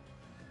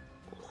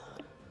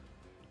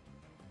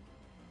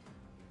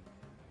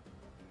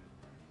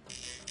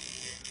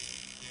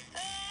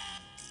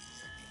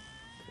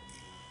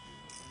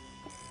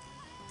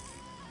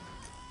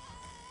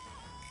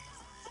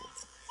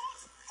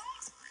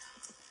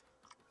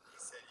 he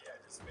said, yeah,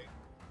 just make.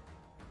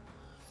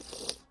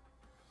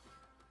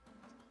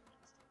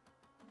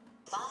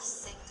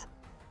 Boss thing.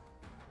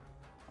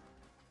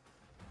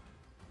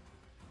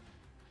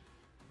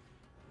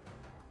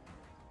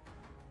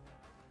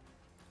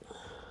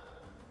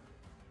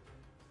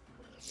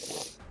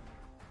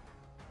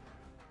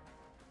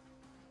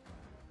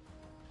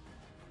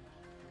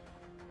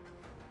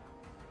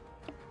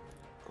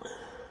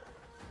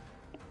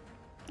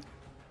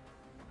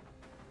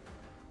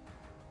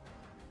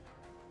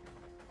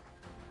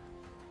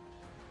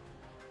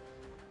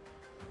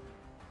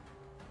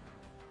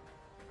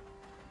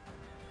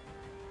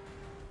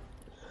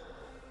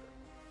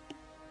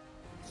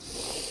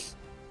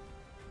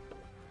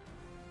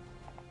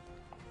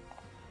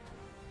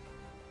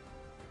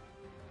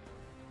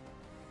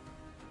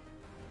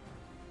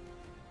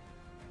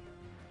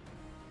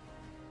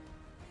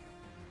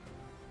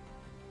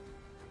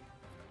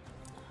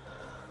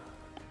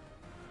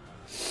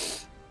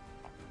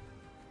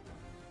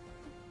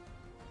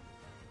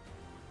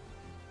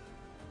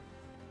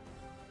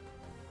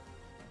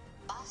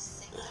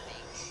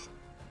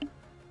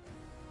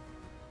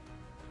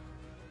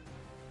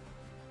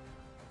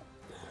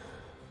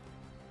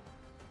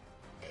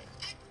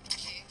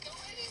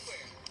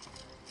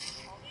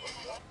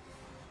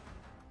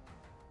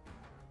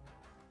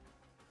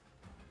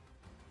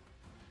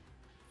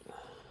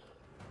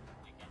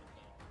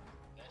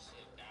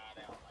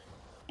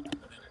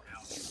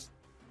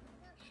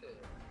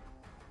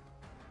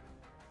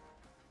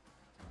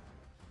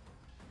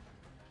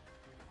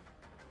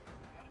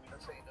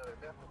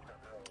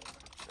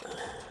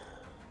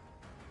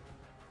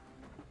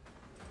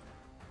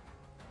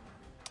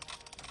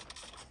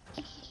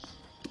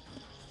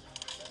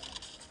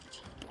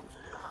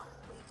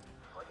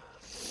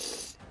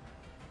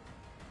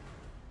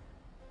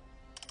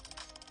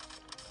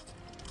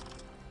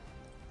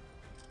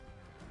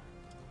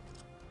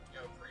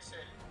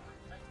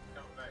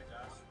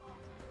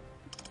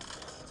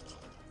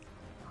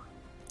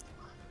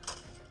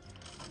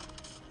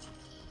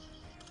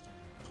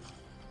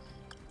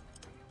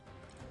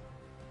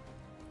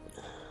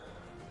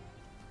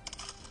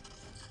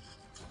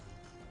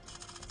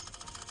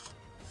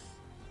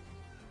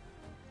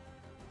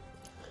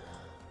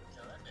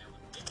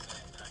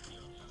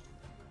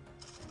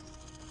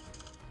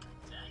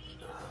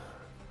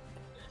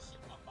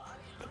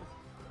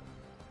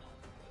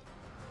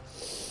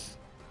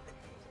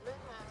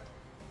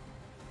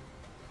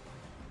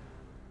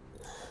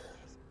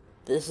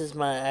 This is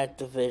my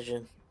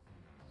Activision.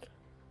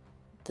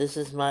 This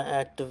is my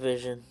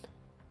Activision.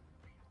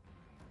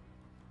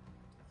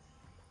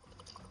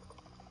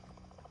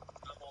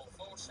 I'm on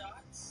 4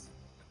 shots,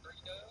 3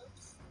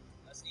 dubs.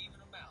 Let's even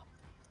them out.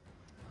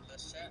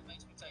 Unless chat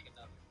makes me take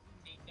another.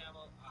 Team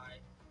camo, alright.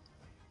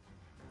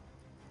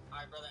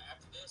 Alright, brother,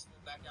 after this,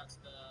 we'll back out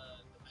to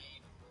the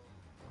main.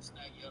 We'll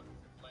snag you up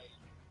and play.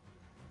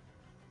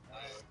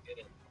 Alright, get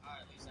it.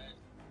 Alright, Lisa.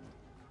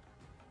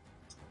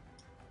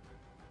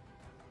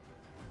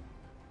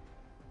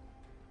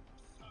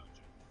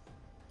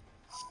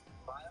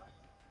 Bio?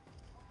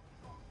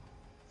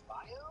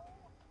 Bio?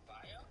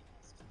 Bio?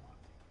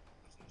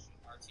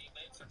 Our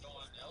teammates are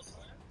going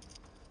elsewhere.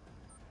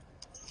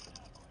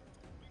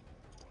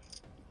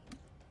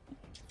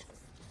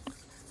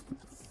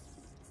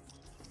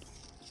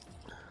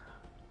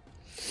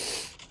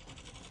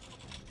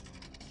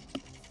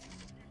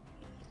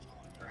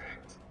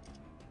 Correct.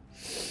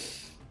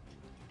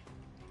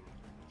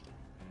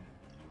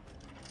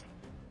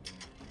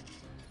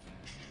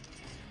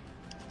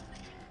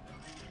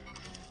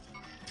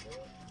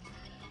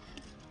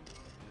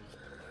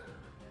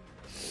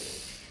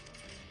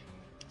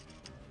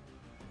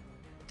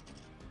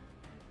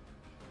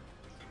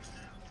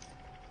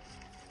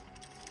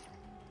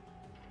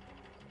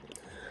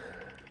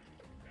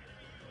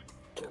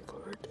 Good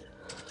Lord.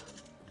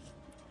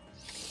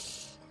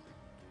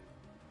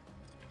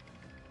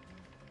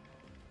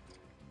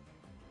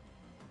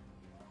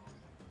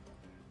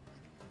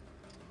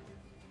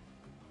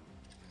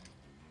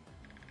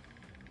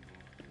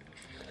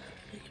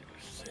 Thank you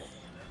for saying.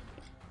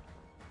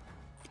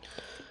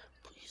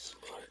 Please,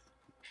 Lord,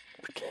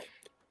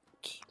 protect,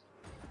 keep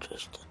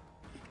Tristan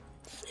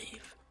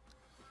safe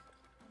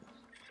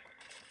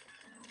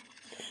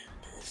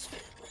and his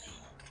family.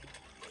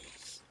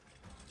 Please,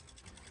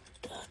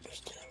 to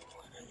understand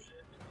what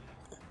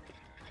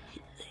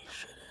they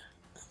shouldn't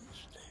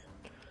understand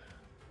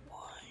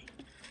why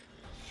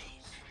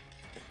she's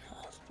in the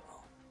hospital.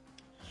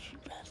 She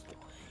passed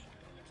away.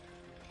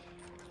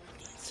 We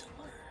need to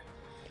learn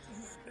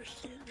and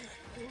understand that,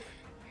 Lord.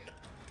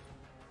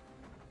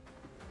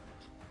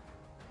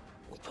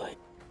 But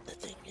the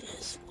thing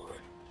is,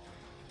 Lord,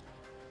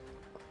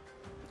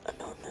 I've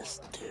known this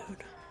dude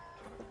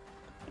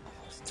for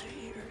almost 2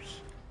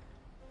 years.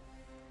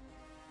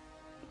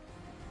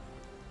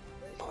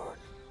 Lord,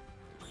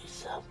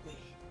 please help me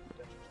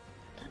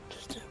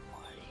understand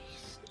why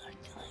he's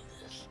acting like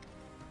this.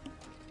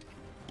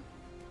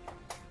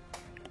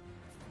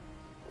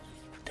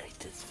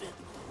 Protect his family.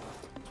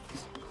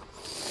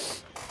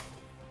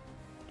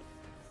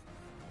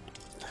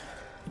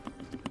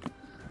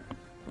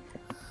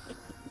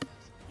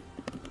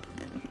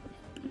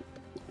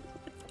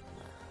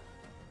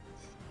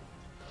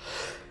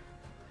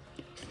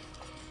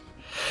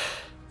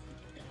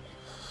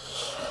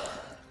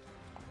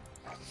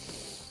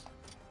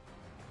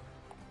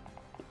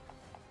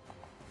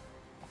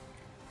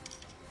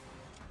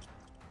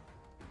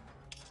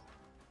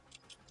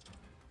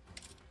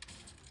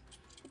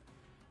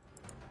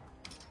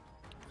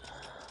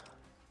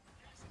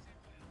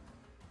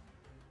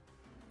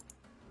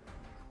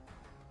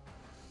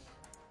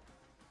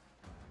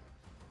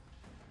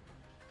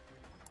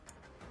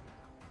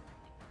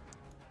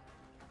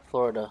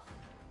 Florida.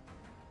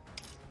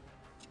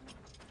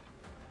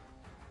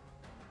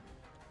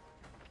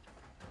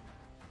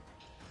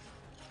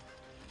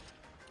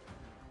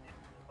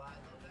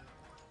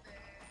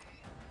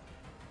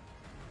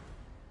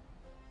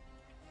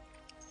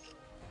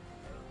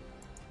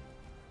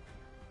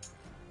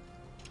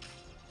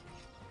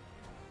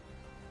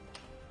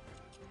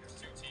 There's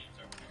 2 teams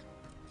over there.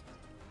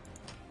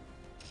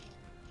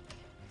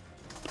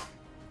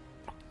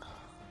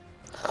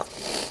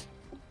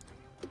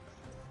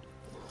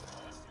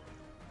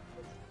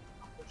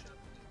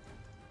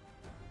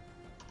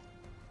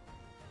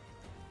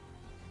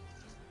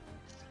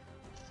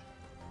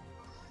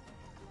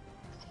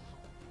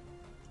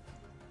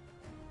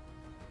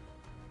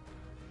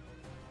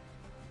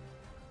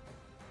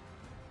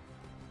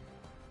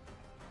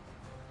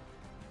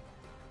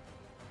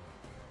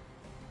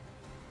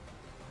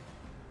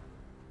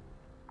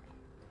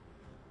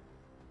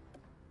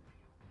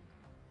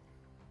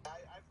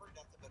 I've heard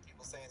nothing but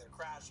people saying they're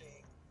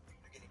crashing,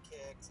 they're getting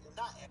kicked, and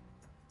not. I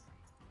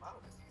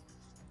don't know.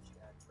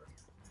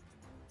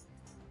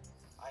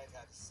 I've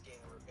had to scan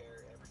and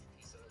repair every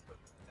piece of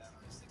equipment like that.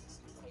 I'm just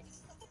thinking, like.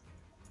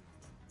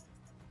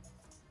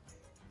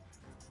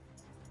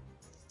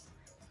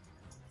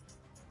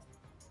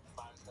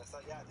 I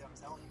thought, yeah, dude, I'm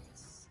telling you,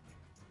 it's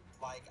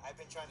like I've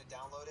been trying to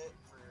download it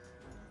for.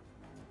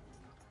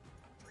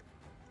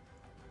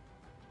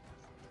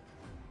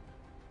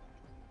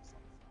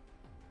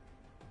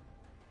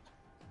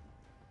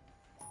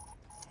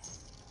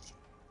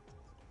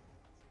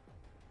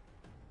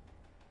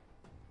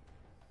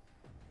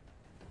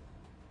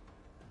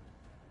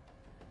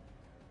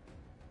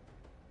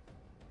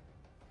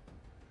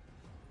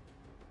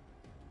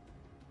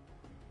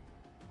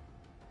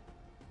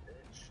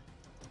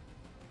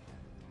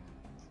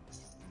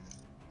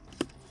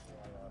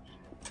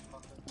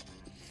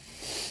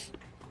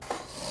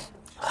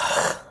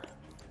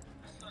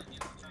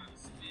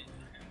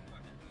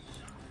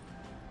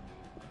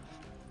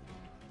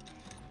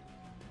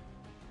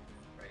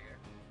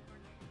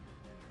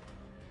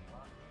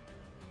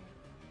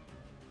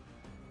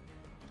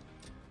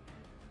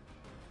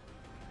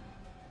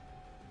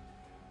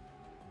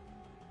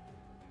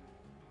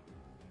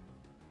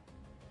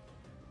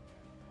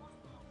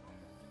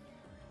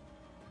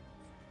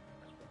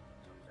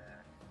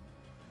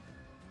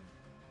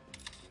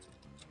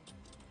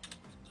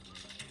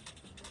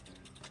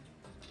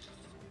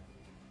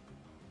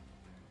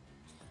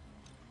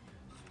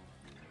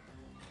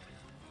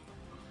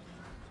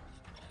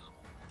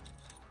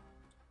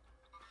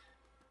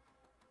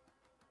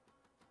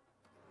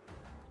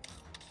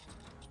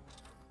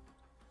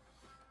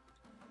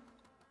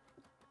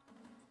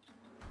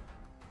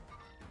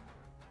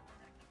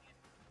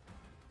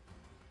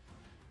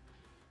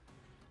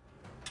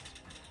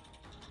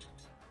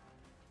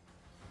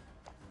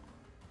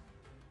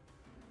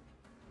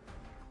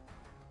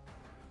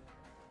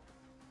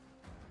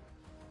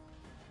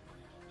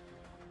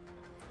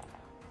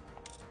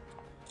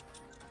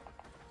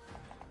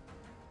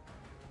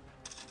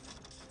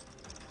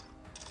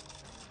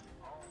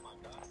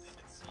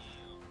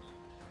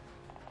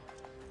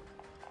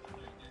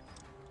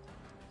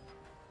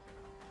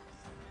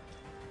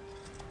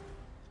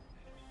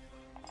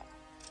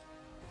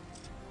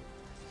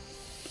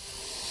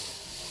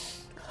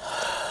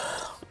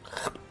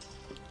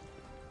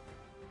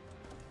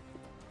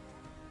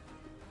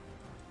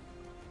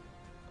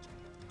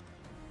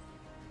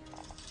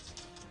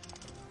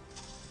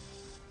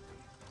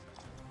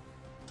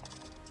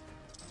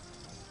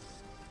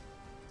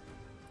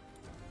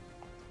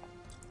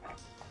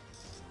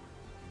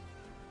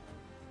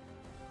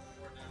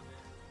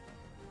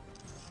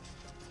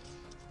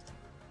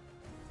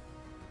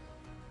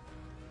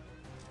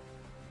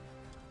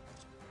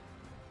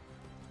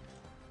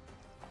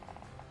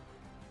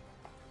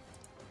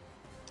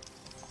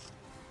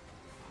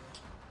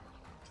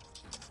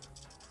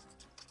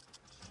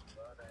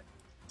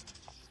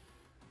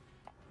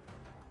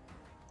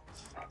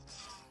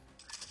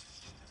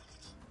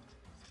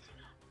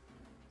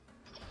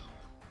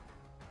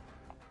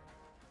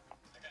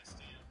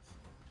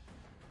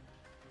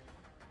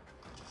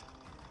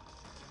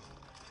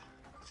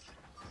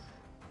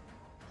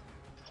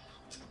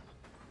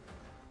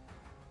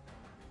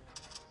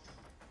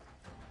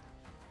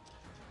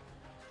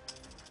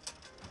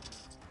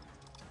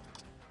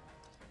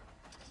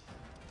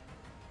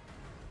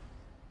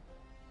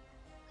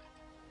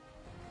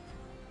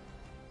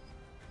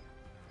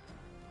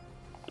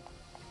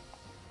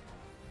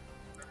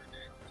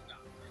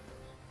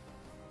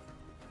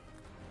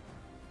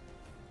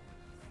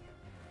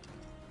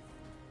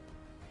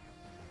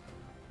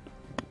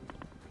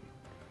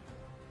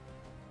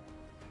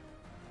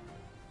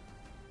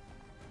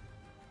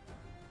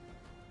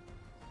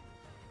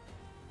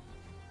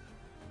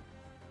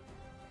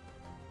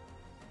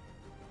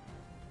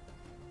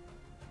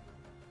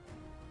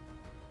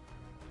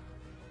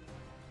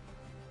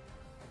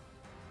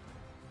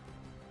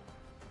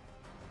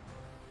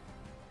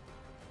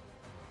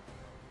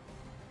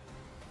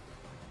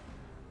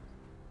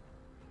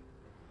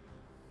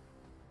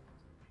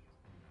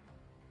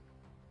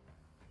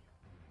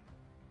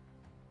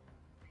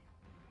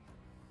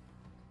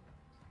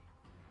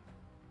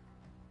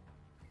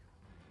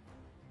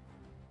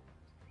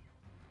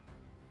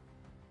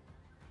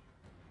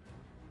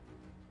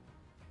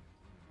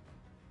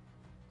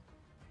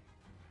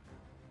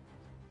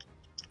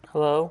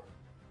 Hello?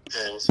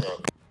 Hey, what's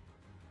up?